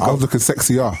let it all I go. was looking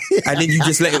sexy, yeah. And then you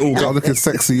just let it all I go. was looking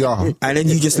sexy, yeah. And then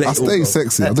you just let I it all stay go.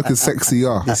 sexy. I was looking sexy,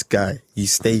 yeah. This guy, you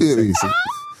stay Yeah, sexy.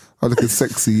 I was looking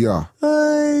sexy, yeah.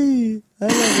 I love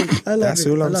it. That's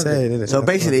all I'm saying, isn't it? So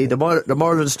basically, the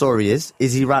moral of the story is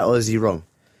he right or is he wrong?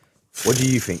 What do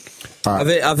you think? I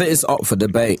think it's up for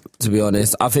debate, to be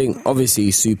honest. I think obviously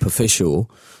he's superficial,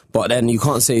 but then you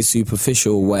can't say he's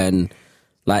superficial when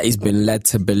like he's been led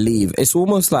to believe. It's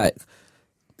almost like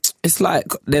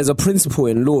there's a principle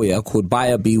in law called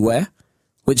buyer beware,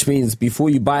 which means before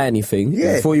you buy anything,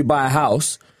 before you buy a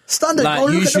house, Standard. like Go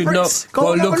look you at the should know, bricks.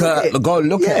 go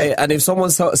look at it. it. And if someone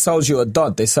sells you a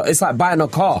dud, it's like buying a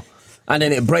car, and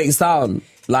then it breaks down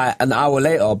like an hour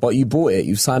later, but you bought it,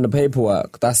 you signed the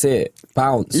paperwork, that's it,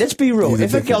 bounce. Let's be real. He's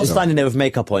If a ridiculous, girl's though. standing there with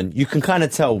makeup on, you can kind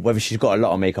of tell whether she's got a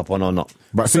lot of makeup on or not.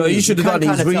 But I So think you should have can done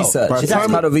his kinda tell. research. By the That's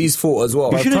time- kind of his fault as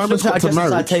well. You should have time looked it's at her got to just inside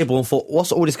marriage- table and thought,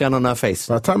 what's all this going on her face?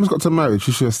 by the time he's got to marriage,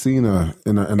 you should have seen her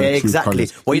in a true Exactly.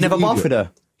 colours. Well, you He's never an bathed idiot. with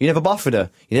her. You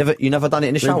never done it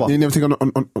in the shower. You never take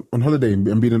on holiday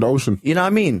and been in the ocean. You know what I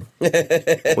mean?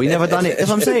 Well, you never done it.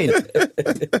 That's what I'm saying.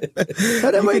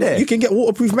 Tell them right there. You can get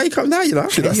waterproof makeup now, you know.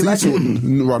 Shit, that's sea salt.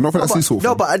 Well, not for that sea salt.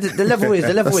 No, but the level is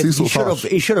That's he sea salt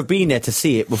should have been there to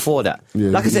see it before that.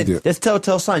 Yeah, like I he's an said, idiot. there's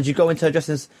telltale signs. You go into her just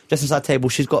inside table.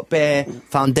 She's got bare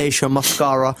foundation,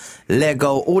 mascara,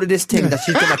 Lego, all of this thing that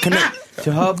she's gonna connect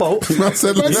to her boat. Man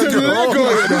said Lego.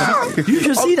 You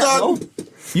should see that, though.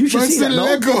 You should see that, no?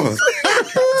 Lego.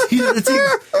 You know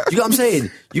what I'm saying?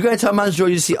 You go into a man's drawer,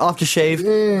 you see aftershave,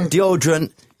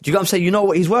 deodorant. Do you know what I'm saying? You know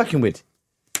what he's working with.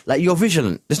 Like, you're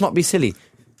vigilant. Let's not be silly.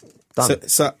 Done.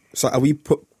 So are we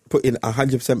putting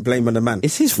 100% blame on the man?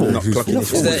 It's his fault. Not He's clocking a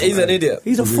his fool. fault. He's an idiot.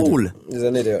 He's a fool. He's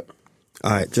an idiot.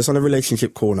 All right, just on a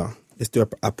relationship corner. Let's do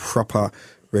a proper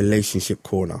relationship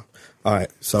corner. All right,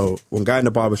 so one guy in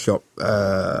the barbershop,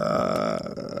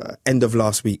 end of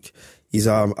last week,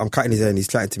 I'm cutting his hair and he's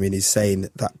chatting to me and he's saying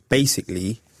that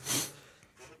basically,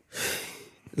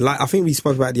 like I think we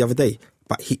spoke about it the other day,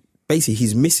 but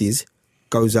his missus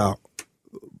goes out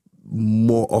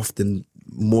more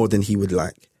than he would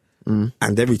like.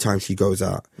 And every time she goes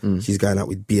out, she's going out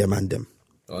with beer man them.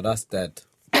 Oh, that's dead.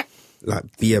 Like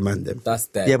beer man them. That's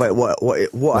dead. Yeah, but what are The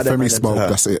the family man smoke, to her?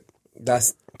 that's it.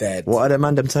 That's dead. What are the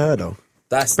man them to her, though?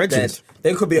 That's Brethrens. dead.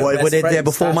 They could be a What, best were they there friends.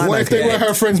 before That's my What man if they came? were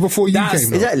her friends before you That's came?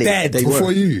 though? Exactly. dead. They Before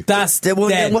were. you. That's Then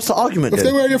dead. what's the argument If then?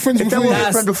 they were your friends If they before were you.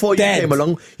 your friend before you dead. came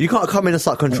along, you can't come in and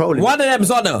start controlling. One of them's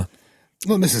on her.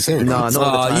 Not necessarily. No, not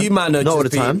all the time. You man are not all the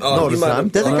just time. being- Not all you the man time. are-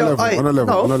 There's a On a girl- level, I- on a level,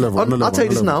 no, on a level, on a level. I'll tell you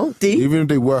on a this level. now. D. Even if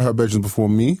they were her bedrooms before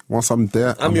me, once I'm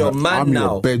there, I'm your man I'm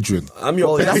now. your bedroom. I'm your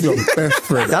Oh, best. I'm your best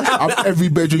friend. I'm every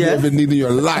bedroom Yeah. you ever need in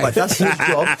your life. But that's his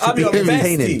job to I'm be your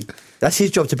entertaining. bestie. That's his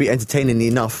job to be entertaining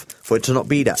enough for it to not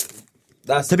be that.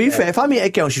 That's To be dead. fair, if I meet a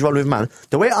girl and she's rolling with a man,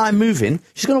 the way I'm moving,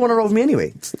 she's going to want to roll with me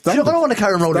anyway. She's not going to want to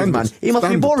carry on rolling with a man. Standard. He must be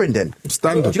Standard. boring then.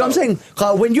 Standard. Do you know what I'm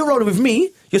saying? When you're rolling with me,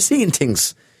 you're seeing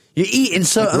things. You're eating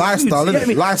certain Lifestyle, foods. You innit? get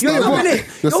me? Lifestyle, You're, innit?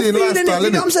 innit? You're seeing feeling lifestyle, it. You know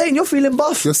innit? what I'm saying? You're feeling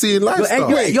buff. You're seeing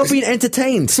lifestyle. You're being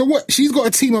entertained. So what? She's got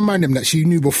a team of man them that she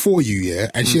knew before you, yeah,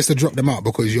 and she has to drop them out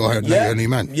because you're her new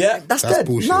man. Yeah. That's dead.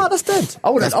 bullshit. No, that's dead. I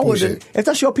wouldn't. That's bullshit. If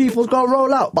that's your people's gonna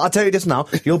roll out. But I'll tell you this now,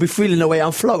 you'll be feeling the way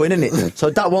I'm flowing, innit? So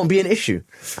that won't be an issue.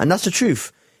 And that's the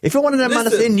truth. If you're one of them man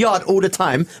that's in yard all the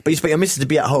time, but you expect your missus to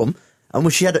be at home, and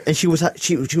when she had, and she was out.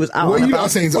 What and you about, are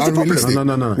saying is what's the problem? unrealistic.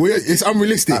 No. Well, it's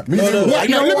unrealistic. no. What?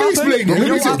 You know Let me what explain happened? it. You know Let what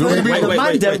me happened? explain And the it.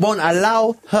 man them won't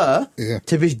allow her Yeah.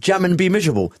 to be jam and be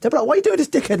miserable. They'll be like, "Why are you doing this,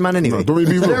 dickhead man?" Anyway, No, don't be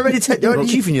real. they're already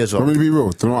chiefing you as well. Let me be real.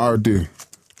 Do you know what I would do?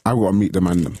 I've got to meet them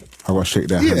and them. I've got to shake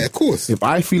their hand. Yeah, of course. If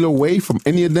I feel away from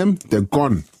any of them, they're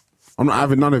gone. I'm not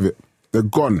having none of it. They're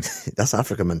gone. That's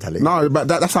African mentality. No, but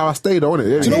that's how I stay, though,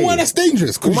 innit? Do you know why that's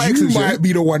dangerous? All my Because you exes, yeah. might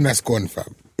be the one that's gone,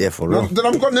 fam. Yeah, for real. Then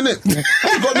I'm gone, innit?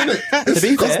 I'm gone, innit? To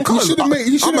be fair,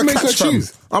 you shouldn't make her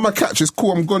choose. I'm a catch. It's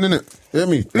cool. I'm gone, innit? You hear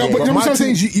me? No, but my I'm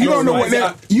saying you don't know what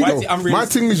they're. You don't. My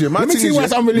thing is, yeah. Let me tell you why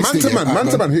it's unrealistic, Man to yeah. man, man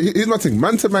to man. Here's my thing.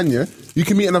 Man to man, yeah. You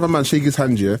can meet another man, shake his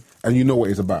hand, yeah, and you know what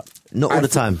it's about. Not all the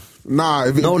time. Nah,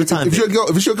 Not all the time. If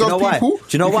it's your girl's people, Do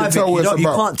you know why? can tell what it's You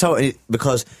about. can't tell it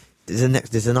because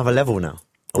there's another level now.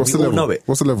 What's We the all level? know it.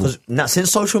 What's the level? 'Cause now, since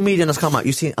social media has come out,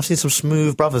 I've seen some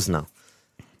smooth brothers now.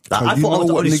 Like, Oh, I you thought I know was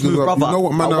the what only niggas smooth are- brother you know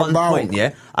what man at are one about. point.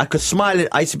 Yeah, I could smile.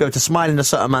 I used to be able to smile in a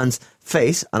certain man's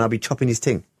face, and I'd be chopping his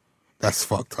ting. That's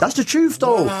fucked up. That's the truth,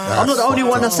 though. I'm not the only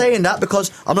one that's saying that because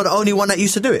I'm not the only one that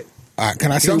used to do it. Alright,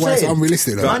 can I say You know what why I'm it's saying?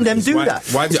 unrealistic though? Man, them do Why- that.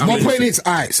 why do- I My mean- point is,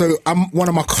 alright, so I'm one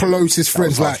of my closest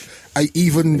friends, like I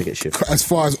even get shit. as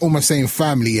far as almost saying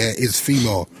family, yeah, is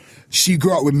female. She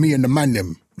grew up with me and the man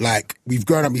them. Like we've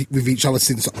grown up with each other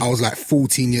since I was like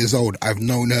 14 years old. I've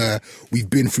known her. We've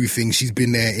been through things. She's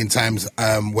been there in times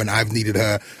when I've needed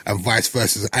her, and vice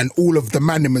versa, and all of the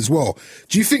man them as well.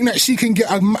 Do you think that she can get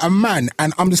a man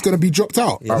and I'm just going to be dropped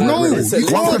out? No, listen, you listen.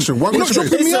 can't. One question. You're not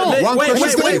dropping me out. One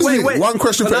question. One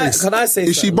question for Can I- Ace. can I say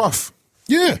Is she something? buff?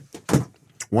 Yeah.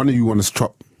 One of you want to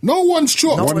chop. No one's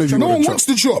chopped. No No one's one chopped. wants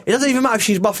to chop. It doesn't even matter if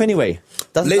she's buff anyway.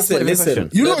 That's Listen, not even a listen. question.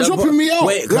 You're not dropping me out.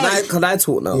 Wait, Like- can I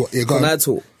talk now? Oh, yeah, go Can on. I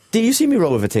talk? Do you see me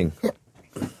roll with a ting?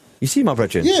 You see my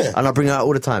brethren? Yeah. And I bring her out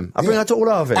all the time. I bring her to all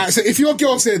our events. Alright, so if your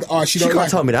girl said, she don't can't like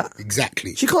tell me that.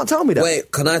 Exactly. She can't tell me that.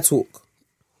 Wait, can I talk?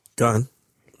 Go on.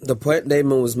 The point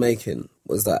Damon was making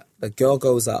was that the girl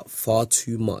goes out far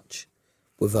too much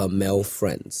with her male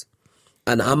friends.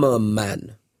 And I'm a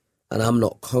man, and I'm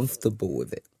not comfortable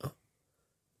with it.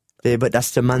 Yeah, but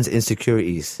that's the man's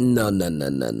insecurities. No.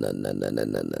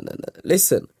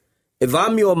 Listen, if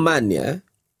I'm your man, yeah,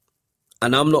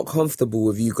 and I'm not comfortable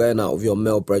with you going out with your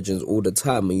male brethren all the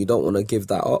time and you don't want to give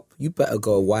that up, you better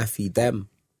go wifey them.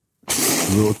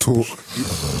 Real talk.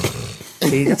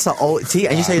 See, that's an old. See,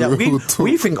 and you say that Real we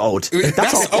talk. think old.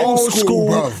 That's an old old school, school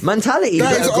bruv. mentality.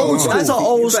 That is old school. That's an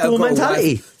old You better school go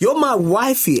mentality. wifey. You're my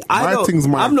wifey. My thing's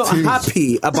my I'm not things.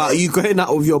 happy about you going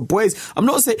out with your boys. I'm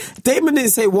not saying Damon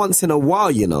didn't say once in a while.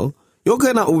 You know, you're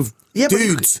going out with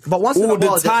dudes, but once in all a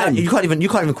while, the time. you can't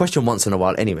even question once in a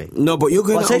while anyway. No, but you're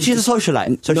going Well, out. say with- she's a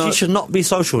socialite, so No. she should not be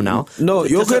social now. No,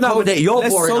 you're Just going out- accommodate your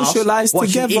let's boring socialise ass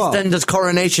watching together. EastEnders,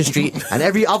 Coronation Street, and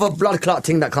every other blood clot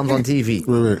thing that comes on TV.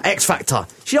 Wait. X Factor.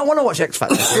 She don't want to watch X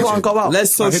Factor. She want to go out.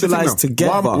 Let's Now, here's the thing socialise now.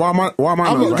 together. Why am I I'm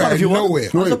not invited? going if you want. nowhere.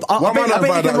 No, wait, I why am bet not he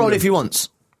invited can that roll with if them? he wants.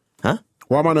 Huh?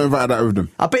 Why am I not invited that with them?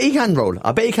 I bet he can roll.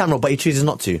 But he chooses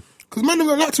not to. Because man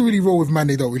don't like to really roll with man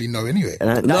they don't really know anyway.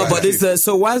 No, but this.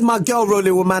 So why is my girl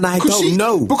rolling with man I don't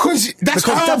know? Because that's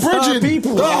Because her that's her brethren.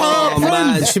 people. They're Oh, her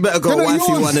man, friends. she better go They're not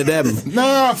wifey yours. one of them.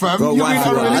 Nah, fam. Go You're wifey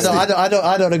being one. unrealistic.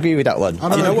 I don't agree with that one. I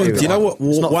don't Do you know agree what? with Do you know what?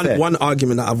 It's not fair. One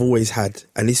argument that I've always had,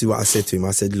 and this is what I said to him.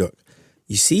 I said, "Look,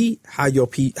 you see how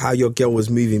your girl was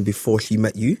moving before she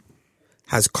met you,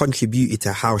 has contributed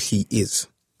to how she is.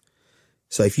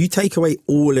 So if you take away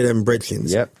all of them brethren,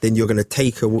 Yep. then you're gonna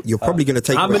take her. You're probably gonna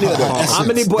take How away many? half her heart. How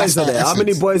many boys are there? How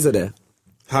many boys are there?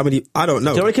 How many? I don't know.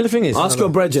 Do you know what the killer thing is? Ask your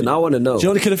brethren. I want to know. Do you know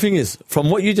what the killer thing is? From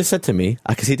what you just said to me,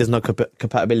 I can see there's no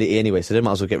compatibility anyway, so they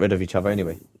might as well get rid of each other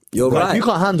anyway. You're Like, right. You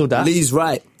can't handle that. Lee's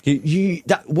right.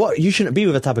 You shouldn't be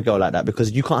with a type of girl like that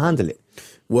because you can't handle it.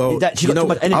 Well, She you got too know,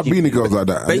 much energy. I've been with girls like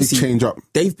that. And they basically, change up.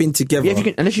 They've been together.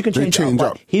 Yeah, unless you can They change, change it up.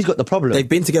 up. But he's got the problem. They've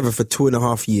been together for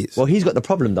 2.5 years. Well, he's got the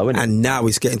problem though, isn't And now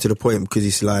it's getting to the point because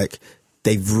it's like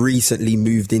They've recently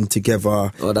moved in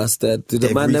together. Oh, that's dead. Did the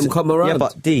They've man them recent- come around? Yeah,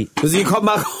 but D. Does he come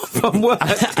back from work?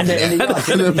 And then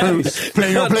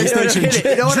Playing your PlayStation,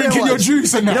 You know what it drinking your was?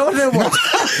 juice and You know that. what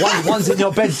it was? One's in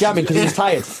your bed jamming because he's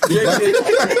tired.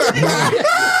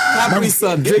 Capri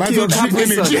Sun. Drinking your Capri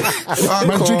Sun.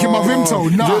 Man drinking my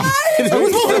Vimto. Nah. What's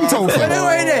my Vimto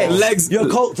for? Legs. Your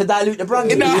coke to dilute the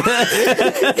brandy.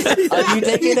 Are you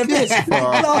taking a piss?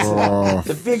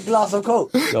 The big glass of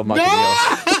coke. You're mugging me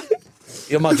off.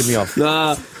 You're mugging me off.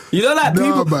 Nah. You know, like Nah,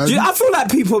 people. man. I feel like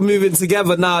people moving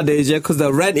together nowadays, yeah, because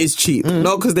the rent is cheap,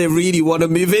 not because they really want to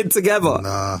move in together.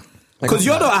 Nah. Because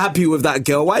you're not happy with that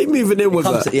girl. Why are you moving in with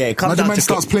her? Yeah, it comes Now the down man to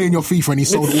starts playing your FIFA and he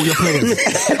sold all your players.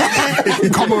 He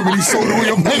come over and he sold all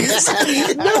your players.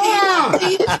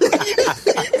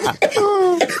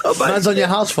 man's on your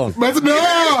house phone. Man's,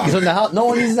 nah. He's on the house. No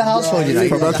one uses the house phone. You know.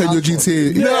 From I tell your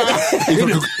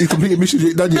GTA, he completed mission.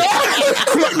 You done it.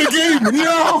 Collect the game.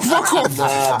 No, fuck off.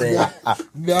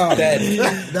 Nah, Dead.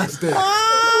 that's dead.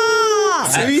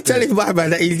 So you telling my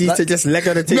man that he needs to just leg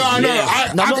on the thing? No, no,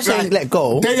 I'm not saying let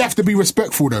go. They have to be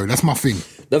respectful though. That's my thing.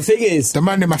 The thing is, The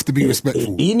man them have to be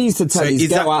respectful. he needs to tell his is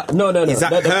girl. that, No. Is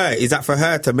that her? Is that for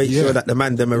her to make Yeah. sure that the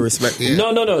man them are respectful? Yeah.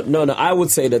 No. I would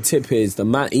say the tip is the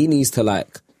man. He needs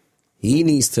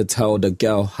to tell the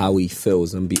girl how he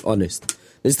feels and be honest.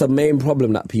 It's the main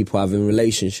problem that people have in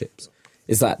relationships.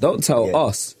 It's like, don't tell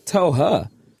us, tell her.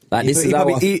 Like this is how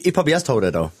I He probably has told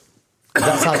her though.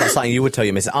 That sounds like something you would tell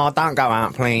your missus. Oh, don't go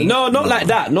out playing. No, not like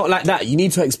that. Not like that. You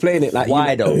need to explain it. Like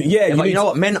Why though? Yeah, but need you know to-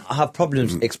 what? Men have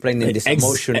problems explaining this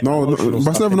emotion. No, emotional but it's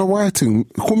stuff. never know why thing.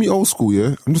 Call me old school,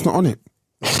 yeah? I'm just not on it.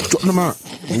 Drop them out.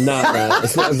 Nah,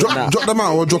 it's not Drop them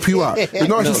out or drop you out. You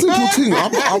know, it's a simple thing.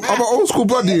 I'm an old school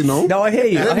buddy, you know? No, I hear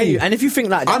you. I hear you. And if you think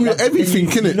like that, I'm your then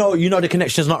everything, you innit? You know the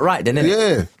connection's not right, then, innit?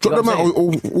 Yeah. Drop them out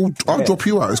or I'll drop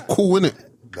you out. It's cool, innit?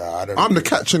 Nah, I don't I'm the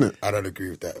catch, innit? I don't agree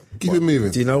with that. Keep it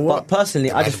moving. Do you know what? But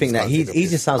personally, I just think that he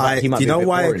just sounds like he might do you be a know bit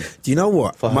why? boring. Do you know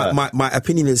what? For her. My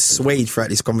opinion is swayed throughout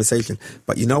this conversation.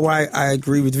 But you know why I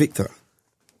agree with Victor?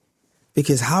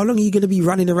 Because how long are you going to be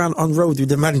running around on road with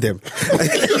the man them?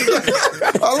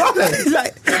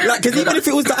 like, because even if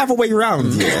it was the other way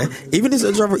around, yeah, even if it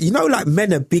was the other, you know, like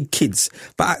men are big kids,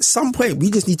 but at some point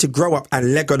we just need to grow up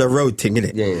and leg on the road thing,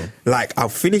 innit? Yeah. Like, I'll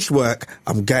finish work,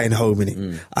 I'm going home,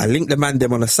 innit? I link the man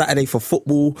them on a Saturday for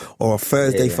football or a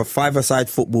Thursday for five-a-side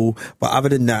football, but other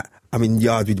than that, I'm in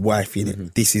yard with wife,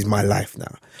 innit? This is my life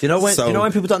now. Do you know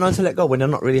when people don't know when to let go? When they're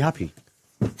not really happy.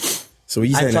 So what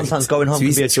you And saying? sometimes going home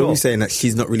can be a So chore. you saying that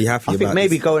she's not really happy I about think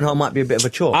maybe this? going home might be a bit of a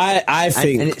chore. I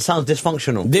think and it sounds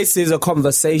dysfunctional. this is a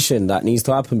conversation that needs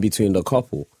to happen between the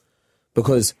couple.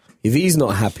 Because if he's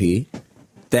not happy,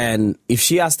 then if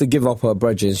she has to give up her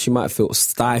brethren, she might feel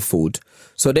stifled.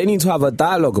 So they need to have a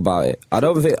dialogue about it. I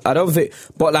don't think,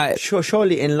 but like,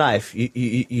 Surely in life,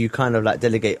 you kind of like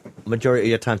delegate majority of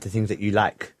your time to things that you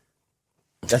like.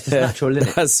 That's just natural, isn't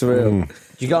it? that's real. Do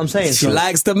you get what I'm saying? She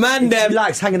likes the man If them. she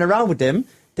likes hanging around with them,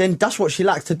 then that's what she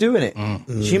likes to do,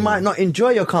 innit? She might not enjoy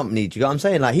your company. Do you get what I'm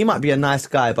saying? Like, he might be a nice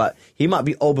guy, but he might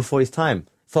be old before his time.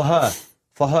 For her.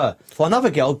 For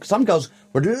another girl, some girls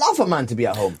would love a man to be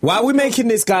at home. Why are we making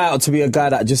this guy out to be a guy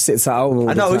that just sits at home all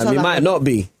I the know, it's time? not He like might not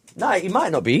be. Nah, he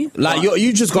might not be. Like, but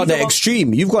you just got he's the the one-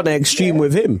 extreme. You've got the extreme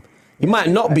with him. He might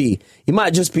not be. He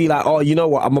might just be like, oh, you know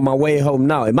what? I'm on my way home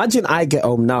now. Imagine I get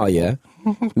home now, yeah?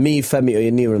 Me, Femi, or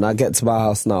Yanira, and I get to my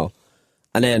house now.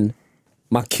 And then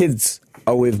my kids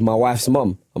are with my wife's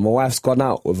mum. And my wife's gone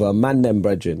out with her man them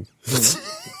brethren.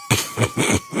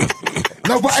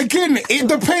 No, but again, it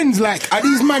depends. Like, are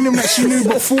these man them that she knew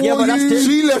before Yeah, but that's you?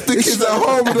 different. She left the kids at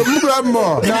home with the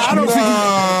grandma. No, I don't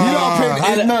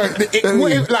think you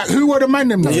know. Like, who were the man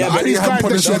them? Though? Yeah, Like, but these guys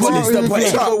that she But brought it's the in point.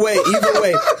 with- Either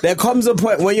way, there comes a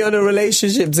point when you're in a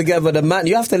relationship together. The man,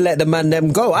 you have to let the man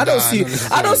them go. I don't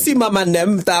see my man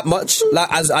them that much,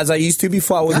 like as I used to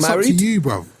before I was That's up married. to you,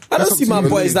 bro. I don't That's see up to my you.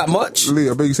 boys that much. Lee,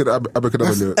 I bet you said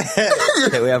abracadabra lyric.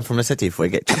 Take away from the city before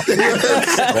you get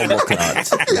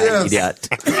idiot.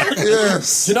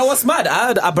 Yes. Do you know what's mad? I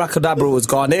heard abracadabra was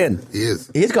gone in. He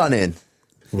is. He's gone in.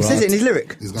 He says it in his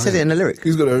lyric. He gone says it in the lyric.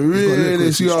 He's got a really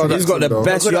yard He's got the accent,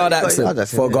 best He's got yard a yard accent accent,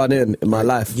 for yeah. gone in my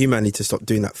life. You man need to stop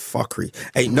doing that fuckery.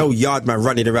 Ain't no yard man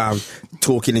running around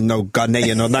talking in no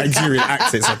Ghanaian or Nigerian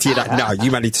accents. I tell you that now.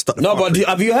 You man need to stop the No, but fuckery.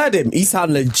 have you heard him? He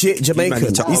sound legit Jamaican.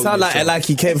 need to He own sound yourself. like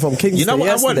he came from Kingston You know what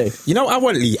yesterday. I want? You know what I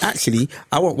want, Lee? Actually,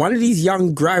 I want one of these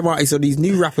young grime artists or these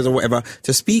new rappers or whatever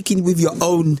to speak in with your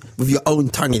own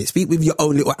tongue in it. Speak with your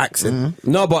own little accent.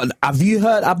 No, but have you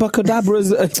heard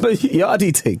abracadabra's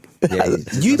yardie thing? Yeah,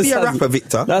 You be a That sounds- rapper,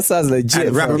 Victor. That sounds legit.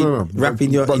 And rap, fam. No. rap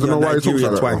in your, But I in don't your know why he talks Nigerian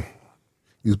like that, twang. though.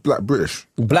 He's black British.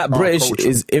 Black Our British culture.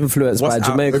 is influenced by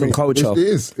Jamaican culture. It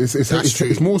is.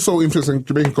 It's more so influenced in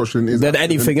Jamaican culture than it is Than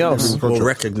anything else. Culture. Well,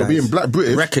 recognise. But being black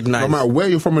British, Recognise. no matter where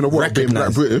you're from in the world, being black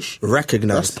Recognise. British,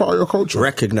 Recognise. that's part of your culture.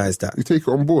 Recognise that. You take it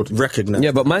on board. Recognise.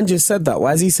 Yeah, but man just said that.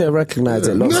 Why does he say recognise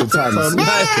it lots of times?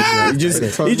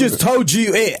 he just told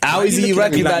you it. How is he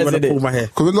recognising Pull it? my hair.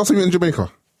 Because when last time you were in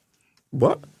Jamaica?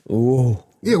 What? Ooh.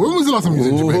 Yeah, when was the last time you was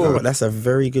in Jamaica? Oh, that's a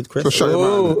very good So question. shut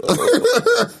your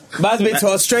mouth. Man's been to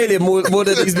Australia more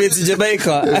than he's been to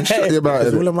Jamaica. Shut your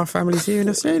mouth. All of my family's here in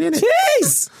Australia, innit?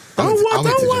 Jeez.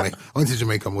 I went to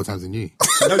Jamaica more times than you.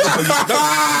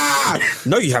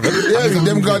 No, you haven't. Yeah,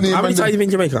 them Ghanaian How many man, times have you been in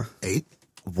Jamaica? 8.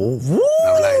 Woo.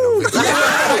 I'm lying.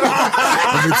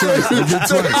 I've been twice.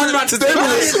 I'm about to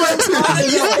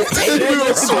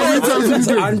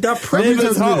Under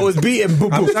David's heart was beating. Boom,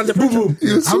 boom. Under boom.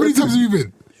 How many times have you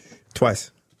been?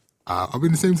 Twice. I've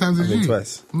been the same times as been you.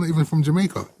 twice. I'm not even from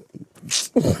Jamaica.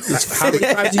 How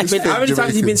many times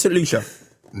have you been to St. Lucia?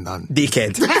 None.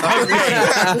 Dickhead.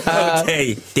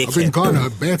 Okay. I've been Dickhead. Ghana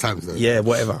bare times though. Yeah,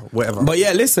 whatever. But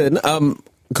yeah, listen.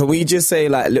 Can we just say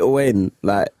like Lil Wayne?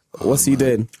 Like, what's he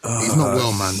doing? He's not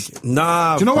well, man.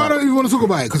 Nah. Do you know why I don't even want to talk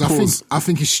about it? Because I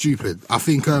think it's stupid. I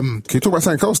think Can you talk about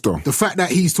something else though? the fact that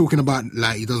he's talking about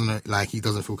like he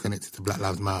doesn't feel connected to Black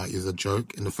Lives Matter is a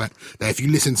joke. And the fact that if you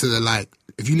listen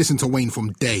to Wayne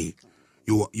from Day,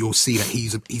 you'll see that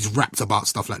he's rapped about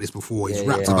stuff like this before. He's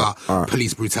rapped about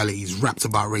police brutality. He's rapped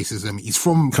about racism. He's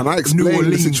from Can I explain New the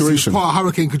Orleans. situation? He's part of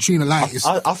Hurricane Katrina. Like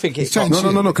I think he's it's chatting shit.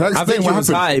 No. Can I explain I think what he was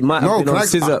happened? high. He might have been can on I-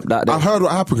 scissor up that day. I heard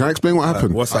what happened. Can I explain what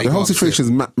happened? what's that? The whole You can't situation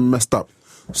is messed up.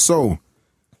 So,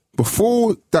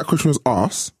 before that question was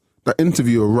asked, that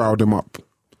interviewer riled him up.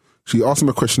 She asked him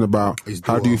a question about His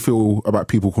how do you daughter. feel about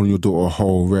people calling your daughter a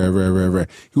hoe, rare.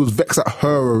 He was vexed at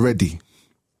her already.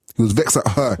 He was vexed at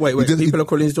her. Wait. He just- People are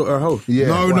calling his daughter a hoe. Yeah.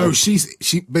 No, she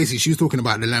was talking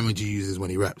about the language he uses when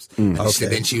he raps. And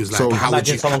then she was like, So- how would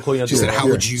Imagine you? someone calling your She said, daughter. how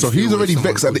would you? So feel he's if already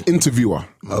someone vexed at the called you- interviewer.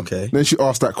 Okay. Then she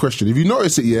asked that question. If you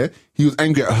notice it, yeah, he was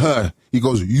angry at her. He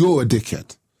goes, "You're a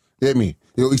dickhead." You hear me?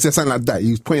 He said something like that.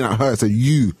 He was pointing at her. Said,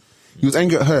 "You." He was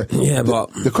angry at her. Yeah,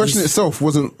 but The question itself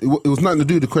wasn't. It was nothing to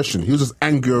do with the question. He was just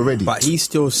angry already. But he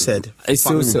still said, he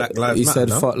still "Fuck said, Black Lives he Matter," said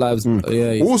no? fuck lives.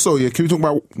 Yeah, Also, yeah, can we talk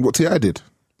about what T.I. did?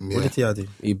 What did he do?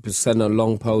 he sent a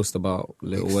long post about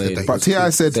Lil said Wayne. that But T.I.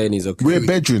 said, saying he's a we're creep.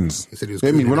 bedrooms. He said he was You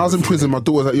hear me? cooling When I was in before prison, then. my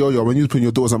daughter was at your yard. When you was putting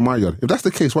your daughters at my yard. If that's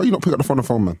the case, why you not pick up the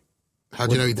phone, man? How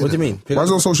do you know he did What do it? you mean? Why is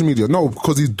it on social media? No,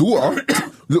 because his daughter,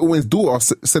 Lil Wayne's daughter,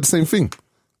 said the same thing.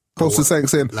 Posted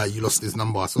saying, Like you lost his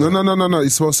number. I saw no, that. no.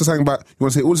 He's supposed to say about, you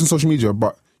want to say all this on social media,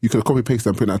 but you could have copy pasted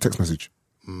and put in a text message.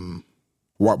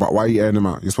 But why are you airing him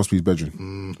out? You're supposed to be his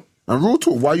bedroom. And real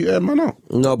talk, why are you airing man out?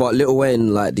 No, but Lil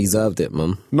Wayne like deserved it,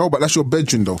 man. No, but that's your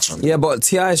bedroom though, son. Yeah, but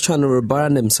T.I. is trying to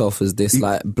rebrand himself as this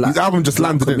like black. His album just black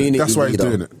landed in it. community That's why he's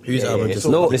leader. doing it. Whose album just?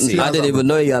 all No, publicity. I didn't even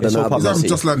know he had an It's all album. His album publicity.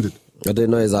 just landed. I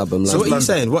didn't know his album. So what are you landed.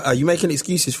 saying? What are you making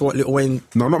excuses for? What Lil Wayne?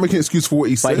 No, I'm not making an excuse for what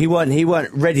he said. But he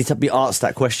weren't ready to be asked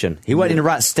that question. He weren't in the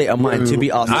right state of mind to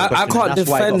be asked that I question. can't and that's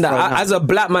why he defend got that. thrown out. As a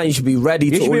black man, you should be ready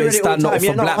You to should be always ready all stand the up time. for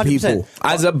Yeah, no, black 100%. people.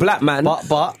 As a black man,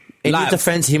 But in Like- his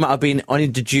defence, he might have been on the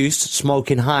juice,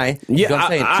 smoking high. Yeah, You know what I'm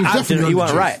saying? I- definitely He on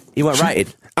weren't the right. He weren't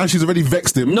righted. And she's already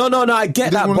vexed him. no, I He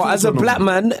get didn't that. wanna But talk as to a him.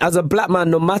 black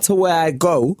man, no matter where I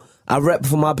go, I rep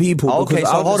for my people. Okay, because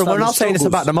so I hold on. When understand I was saying the this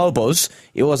about the struggles. Mobos,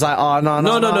 it was like, oh,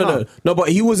 no. No, but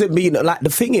he wasn't being like. The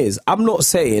thing is, I'm not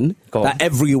saying Go on. that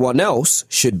everyone else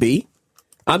should be.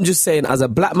 I'm just saying, as a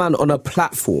black man on a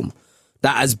platform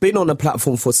that has been on a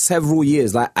platform for several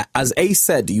years, like as Ace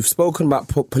said, you've spoken about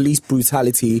police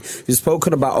brutality, you've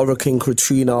spoken about Hurricane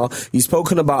Katrina, you've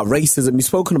spoken about racism, you've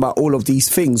spoken about all of these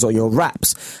things on your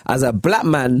raps. As a black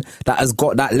man that has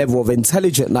got that level of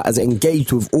intelligence, that has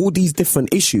engaged with all these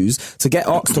different issues, to get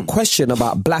asked a question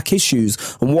about black issues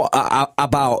and what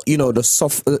about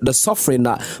the suffering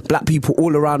that black people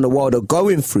all around the world are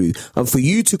going through, and for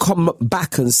you to come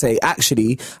back and say,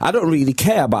 actually, I don't really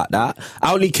care about that.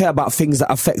 I only care about things that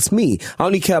affects me. I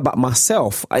only care about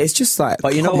myself. It's just like,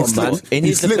 But you know come what, on, man? man. In He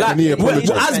his slipped defense- and he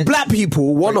apologized. As black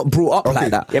people, we're not brought up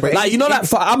like that. Yeah, but like, you know, like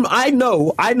I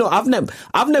know.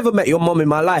 I've never met your mum in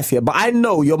my life, yeah, but I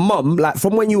know your mum, like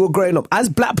from when you were growing up. As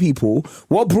black people,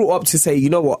 we're brought up to say, you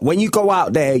know what? When you go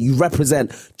out there, you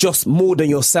represent just more than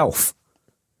yourself.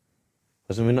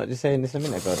 Wasn't we not just saying this a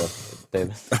minute ago, though,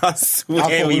 David? I swear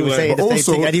I thought we we were were. saying the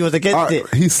same thing, and he was against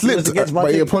it. He slipped, against my but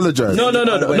he thing. apologized. No,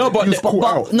 but He was caught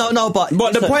out.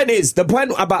 But the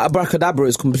point about Abracadabra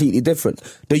is completely different.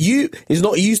 The youth is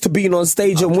not used to being on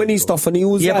stage and winning stuff, and he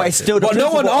was Yeah, like, but it's still the but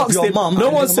no one principle of asked your him. mum, No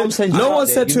and one your said. mum sends No you one out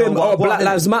said there, to you him, know "Oh, what Black then?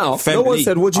 Lives Matter." No Family. one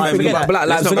said, "What do you Alright, think forget about that. Black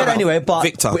Let's Lives not Matter?" But anyway, but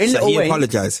Victor, in so Little he Wayne,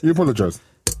 apologized. He apologized.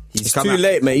 It's too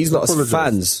late, mate. He's lost Apologise.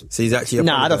 fans. So he's actually.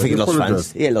 Nah, I don't think he lost Apologise.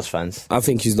 fans. He ain't lost fans. I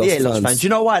think he's lost He ain't fans. lost fans. Do you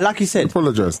know why? Like you said,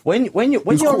 Apologise. when He's you're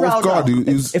caught off riled guard. up,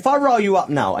 He's- if I rile you up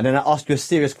now and then I ask you a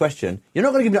serious question, you're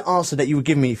not going to give me the answer that you would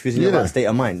give me if you was in the Yeah. right state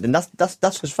of mind. And that's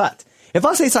just fact. If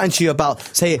I say something to you about,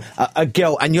 say, a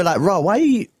girl, and you're like, "Raw,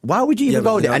 why would you even but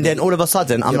go you there?" know- And then all of a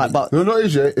sudden, I'm like, "But No, not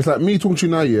is, yeah. It's like me talking to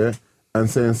you now, yeah, and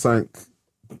saying something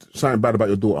bad about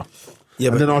your daughter. Yeah,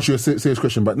 and but- then ask you a serious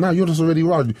question, but now you're just already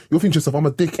wild. You're thinking to yourself, I'm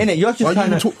a dick. innit, you're just trying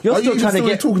to, you're still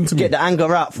trying to get the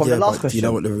anger out from the last but question." you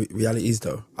know what the reality is,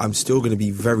 though? I'm still going to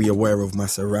be very aware of my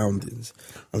surroundings.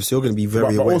 I'm still going to be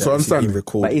very But aware also that this is understand- being But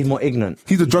recorded. he's more ignorant.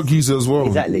 He's a drug user as well.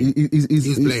 Exactly.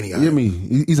 He's blaming You it. hear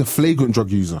me? He's a flagrant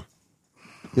drug user.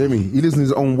 You hear me? He lives in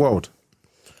his own world.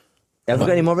 Have we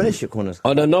got any more relationship corners?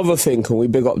 On another thing, can we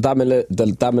big up the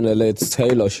Damina Lids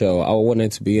Taylor show? I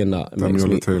wanted to be in that. It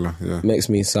Damina Taylor, yeah. makes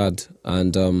me sad,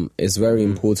 and it's very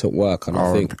important work. And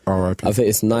I think R.I.P.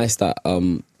 it's nice that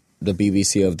the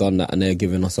BBC have done that, and they're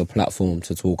giving us a platform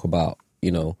to talk about,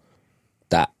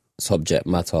 that subject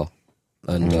matter,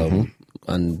 and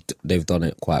and they've done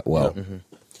it quite well.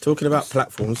 Talking about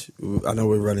platforms, I know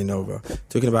we're running over.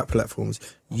 Talking about platforms,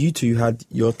 you two had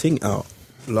your thing out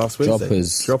last Wednesday.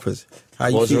 Droppers. How are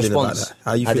you What was the feeling about response? that?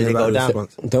 How are you How did feeling it about go the down?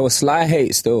 response? There was sly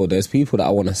hate still. There's people that I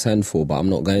want to send for, but I'm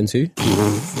not going to.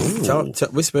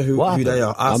 Whisper who What they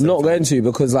are. I'm not going to,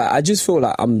 because I just feel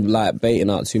like I'm baiting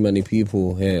out too many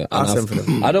people here. I'll And send for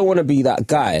them. I don't want to be that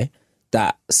guy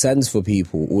that sends for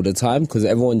people all the time, because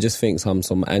everyone just thinks I'm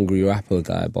some angry rapper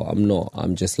guy, but I'm not.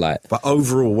 I'm just like. But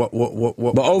overall, what?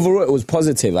 But overall, it was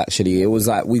positive. Actually, it was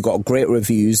like we got great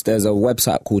reviews. There's a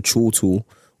website called Chortle,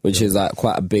 which is like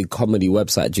quite a big comedy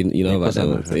website. Do you know about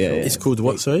that? Yeah, It's called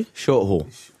what? Sorry, Short haul.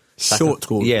 short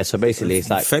call. Yeah, so basically it's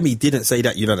like Femi didn't say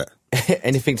that. You know that.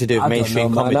 anything to do with I don't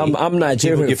mainstream know, man. comedy. I'm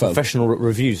Nigerian, People give fam. professional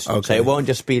reviews. So Okay. it won't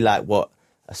just be like what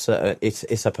a certain.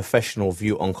 It's a professional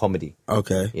view on comedy.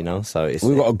 Okay. So it's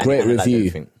We got a great and like review.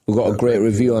 everything. We got a great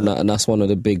review on that, and that's one of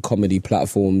the big comedy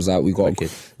platforms that we got.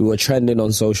 Wicked. We were trending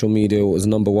on social media. It was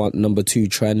number 2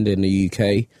 trend in the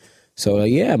UK. So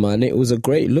yeah, man, it was a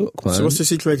great look, man. So what's the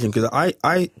situation? Because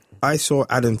I saw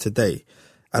Adam today,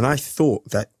 and I thought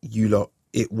that you lot,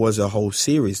 it was a whole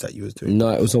series that you was doing. No,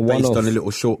 it was a based one-off. on the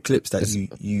little short clips that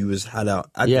you was had out.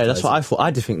 Yeah, that's what I advertising. thought.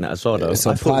 I did think that as well. Though It's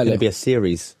I a thought it was going pilot. to be a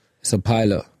series. It's a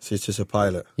pilot. So it's just a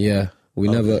pilot. Yeah, we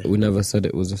never said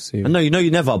it was a series. No, you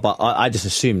never. But I just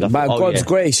assumed. I By thought, God's yeah.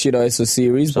 grace, it's a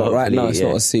series, So but right now hopefully, it's yeah.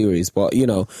 not a series. But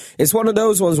it's one of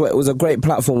those ones where it was a great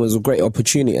platform, it was a great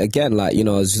opportunity. Again, like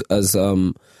as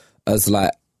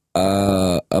like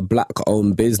a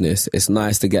black-owned business, it's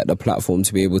nice to get the platform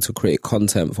to be able to create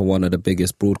content for one of the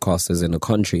biggest broadcasters in the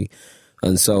country.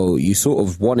 And so you sort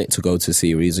of want it to go to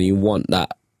series, and you want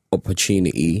that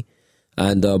opportunity.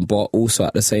 And but also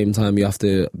at the same time, you have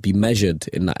to be measured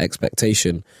in that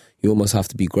expectation. You almost have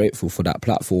to be grateful for that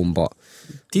platform. But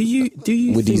Do you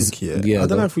With think? these- yeah, I don't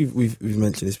go. know if we've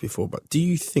mentioned this before, but do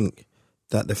you think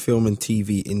that the film and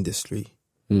TV industry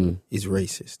is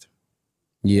racist?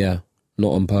 yeah,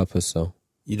 not on purpose, though.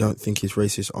 You don't think it's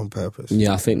racist on purpose?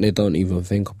 Yeah, I think they don't even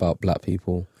think about black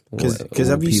people. Because or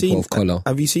have you people seen of color?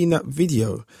 Have you seen that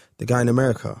video? The guy in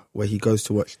America where he goes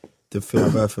to watch the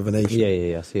film Birth of a Nation,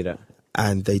 Yeah. I see that.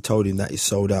 and they told him that it's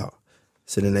sold out.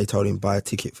 So then they told him buy a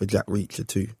ticket for Jack Reacher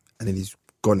too, and then he's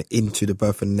gone into the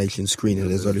Birth of a Nation screen, and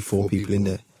there's only four people in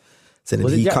there. So then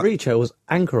Was it he Jack cut- Reacher? It was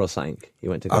Anchor or something. He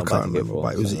went to go I and buy can't a ticket remember, for.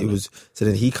 but it was. something It like was. So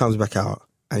then he comes back out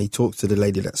and he talks to the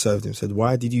lady that served him. Said,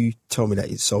 "Why did you tell me that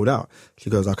it's sold out?" She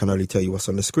goes, "I can only tell you what's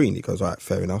on the screen." He goes, "All right,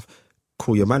 fair enough.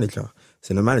 Call your manager."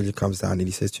 So the manager comes down and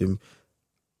he says to him,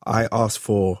 "I asked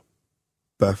for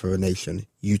Birth of a Nation.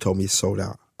 You told me it's sold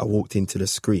out. I walked into the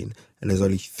screen and there's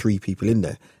only 3 people in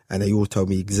there, and they all told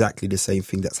me exactly the same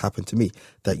thing that's happened to me.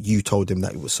 That you told them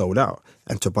that it was sold out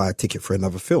and to buy a ticket for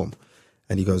another film."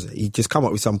 And he goes, he just come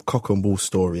up with some cock and bull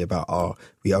story about,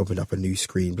 we opened up a new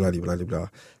screen, blah, blah, blah, blah.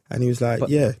 And he was like,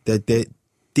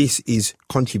 this is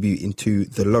contributing to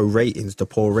the low ratings, the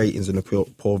poor ratings and the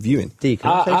poor viewing. D,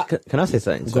 can I say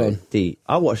something? Go Sorry. on. D,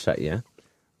 I watched that, yeah,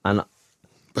 and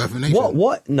Birth of a Nation.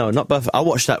 what? No, not both. I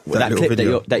watched that little clip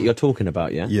video. that you're talking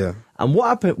about, yeah. Yeah. And what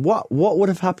happened? What would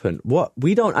have happened? What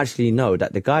we don't actually know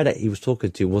that the guy that he was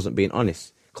talking to wasn't being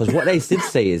honest, because what they did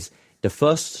say is the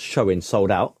first showing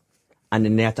sold out. And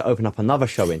then they had to open up another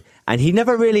showing. And he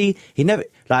never, Yeah, he but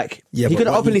could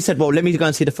have what openly he- said, well, let me go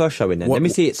and see the first showing then. Let me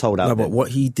see it sold out. No, then. but what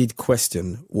he did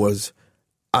question was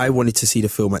I wanted to see the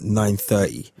film at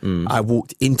 9:30. I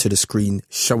walked into the screen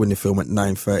showing the film at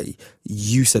 9:30.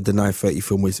 You said the 9:30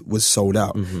 film was sold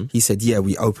out. He said, yeah,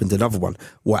 we opened another one.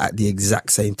 At the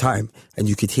exact same time. And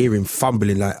you could hear him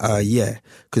fumbling like, yeah.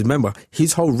 Because remember,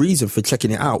 his whole reason for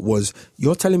checking it out was,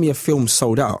 you're telling me a film's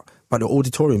sold out, but the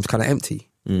auditorium's kind of empty.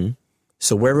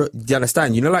 So do you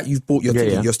understand? You know, like you've bought your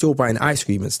ticket, you're still buying ice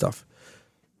cream and stuff.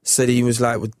 So he was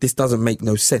like, well, this doesn't make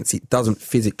no sense. It doesn't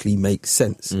physically make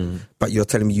sense. But you're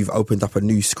telling me you've opened up a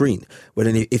new screen. Well,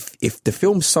 then if the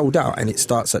film's sold out and it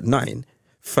starts at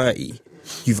 9:30,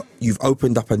 you've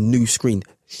opened up a new screen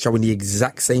showing the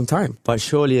exact same time. But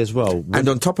surely as well. And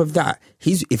on top of that,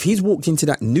 if he's walked into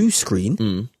that new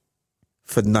screen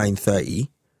for 9:30,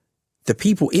 the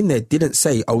people in there didn't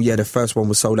say, oh yeah, the first one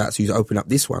was sold out, so you open up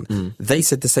this one. They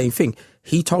said the same thing.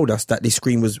 He told us that this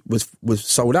screen was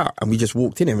sold out, and we just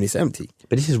walked in there and it's empty.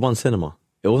 But this is one cinema.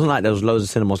 It wasn't like there was loads of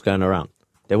cinemas going around.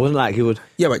 There wasn't like he would.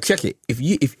 Yeah, but check it.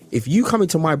 If you come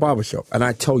into my barbershop and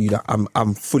I tell you that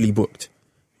I'm fully booked,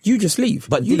 you just leave.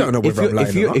 But you don't know whether I'm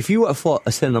lying or not. If you were for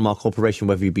a cinema corporation,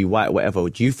 whether you be white or whatever,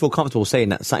 do you feel comfortable saying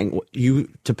that something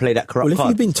to play that corrupt Well, if card?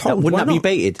 you've been told, wouldn't why that be not?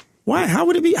 baited? Why? How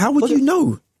would it be? How would you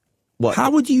know? What?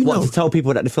 How would you know? What, to tell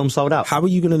people that the film sold out? How are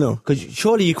you going to know? Because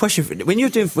surely you question when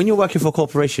you're working for a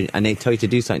corporation and they tell you to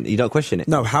do something, you don't question it.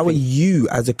 No, how are you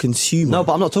as a consumer? No,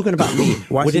 but I'm not talking about me.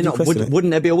 Why should you question it? Wouldn't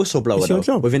there be a whistleblower It's your though,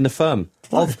 job. within the firm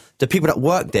of the people that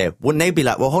work there? Wouldn't they be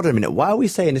like, well, hold on a minute, why are we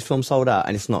saying this film sold out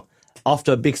and it's not?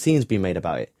 After a big scene's been made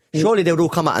about it, surely they would all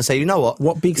come out and say, you know what?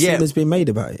 What big scene has been made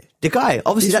about it? The guy,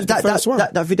 obviously, This is the first one.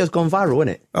 that video's gone viral, isn't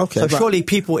it? Okay, So but- surely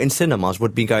people in cinemas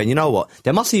would be going, you know what?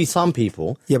 There must be some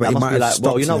people Yeah, but that it must might be have like, stopped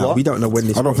well, you know now. what? We don't know when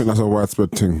this. I don't think that's a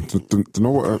widespread thing. Do you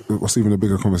know what's even a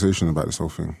bigger conversation about this whole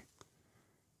thing?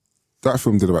 That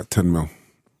film did about 10 mil.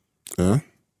 Yeah?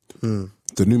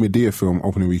 The new Medea film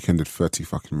opening weekend did 30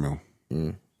 fucking mil.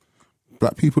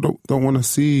 Black people don't want to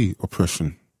see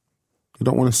oppression. They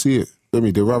don't want to see it. I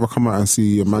mean, they'd rather come out and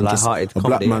see a black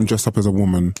comedy, man dressed up as a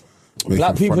woman.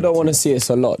 Black people don't want to see it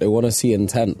a lot. They want to see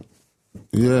intent.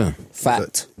 Yeah.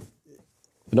 Fact.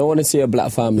 They don't want to see a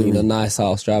black family in a nice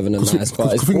house driving a nice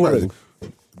car. It's boring.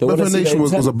 They want to see the Revelation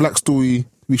was a intent. black story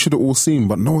we should have all seen,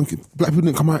 but black people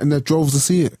didn't come out in their droves to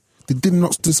see it. They did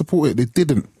not to support it. They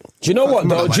didn't. Do you know what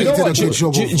though? Do you know what? Do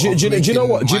you know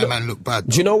what? My man look bad.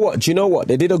 Do you know what? Do you know what?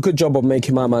 They did a good job of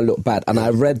making my man look bad. And I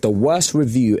read the worst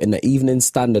review in the Evening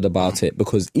Standard about it,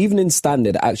 because Evening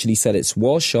Standard actually said it's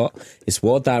well shot, it's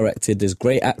well directed, there's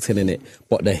great acting in it,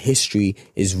 but the history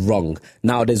is wrong.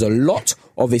 Now, there's a lot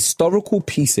of historical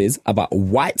pieces about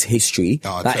white history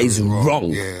that is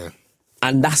wrong. Yeah.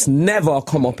 And that's never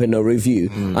come up in a review.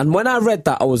 And when I read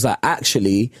that, I was like,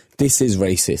 actually, this is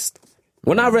racist.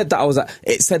 When I read that, I was like,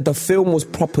 it said the film was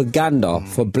propaganda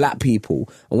for black people.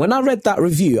 And when I read that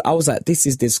review, I was like, this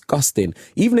is disgusting.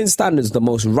 Evening Standard's the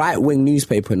most right-wing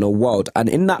newspaper in the world. And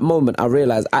in that moment, I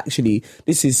realized, actually,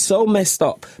 this is so messed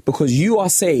up, because you are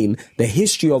saying the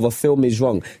history of a film is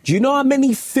wrong. Do you know how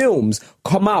many films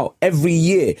come out every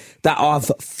year that are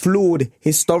flawed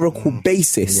historical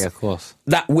basis? Yeah, of course.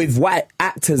 That with white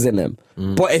actors in them.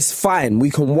 But it's fine.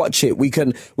 We can watch it. We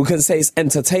can say it's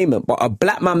entertainment. But a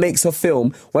black man makes a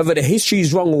film, whether the history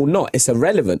is wrong or not, it's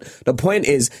irrelevant. The point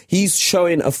is, he's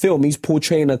showing a film, he's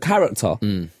portraying a character.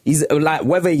 He's like,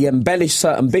 whether he embellished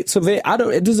certain bits of it,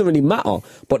 it doesn't really matter.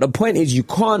 But the point is, you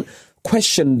can't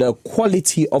question the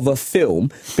quality of a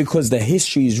film because the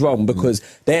history is wrong, because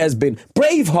there has been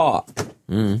Braveheart.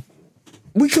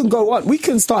 We can go on. We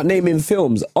can start naming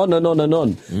films on and on and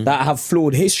on that have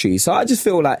flawed history. So I just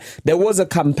feel like there was a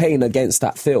campaign against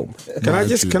that film.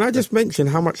 Can I just mention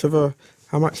how much of a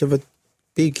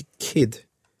big kid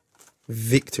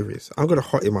Victor is? I'm gonna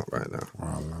hot him up right now.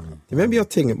 You remember your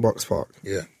thing at Box Park?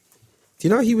 Yeah. Do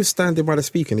you know he was standing by the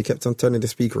speaker and he kept on turning the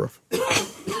speaker off?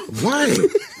 Why?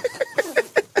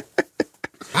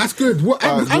 That's good.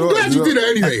 I'm glad you did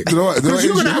it anyway. Because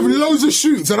you're going to have loads of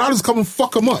shoots and I'll just come and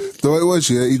fuck them up. The way it was,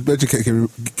 yeah, his bedroom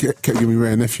kept giving me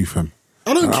Ray and Nephew, fam.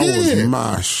 I don't care. I was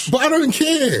mash. But I don't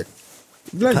care.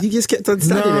 Like, he just kept on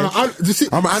standing there. I'm an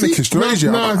anarchist. I'm an anarchist,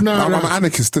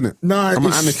 innit? I'm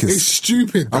an anarchist. It's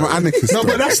stupid. I'm an anarchist. No,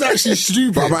 but that's actually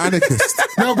stupid. But I'm an anarchist.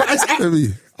 No, but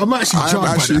I'm actually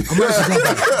jumping. I'm actually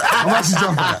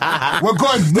jumping. We're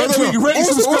gone. Next week, rate,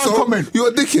 subscribe, comment. You're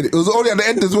a dickhead. It was only at the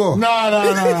end as well. No.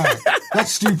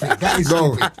 That's stupid. That is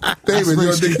stupid. David,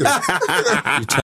 you're a dickhead.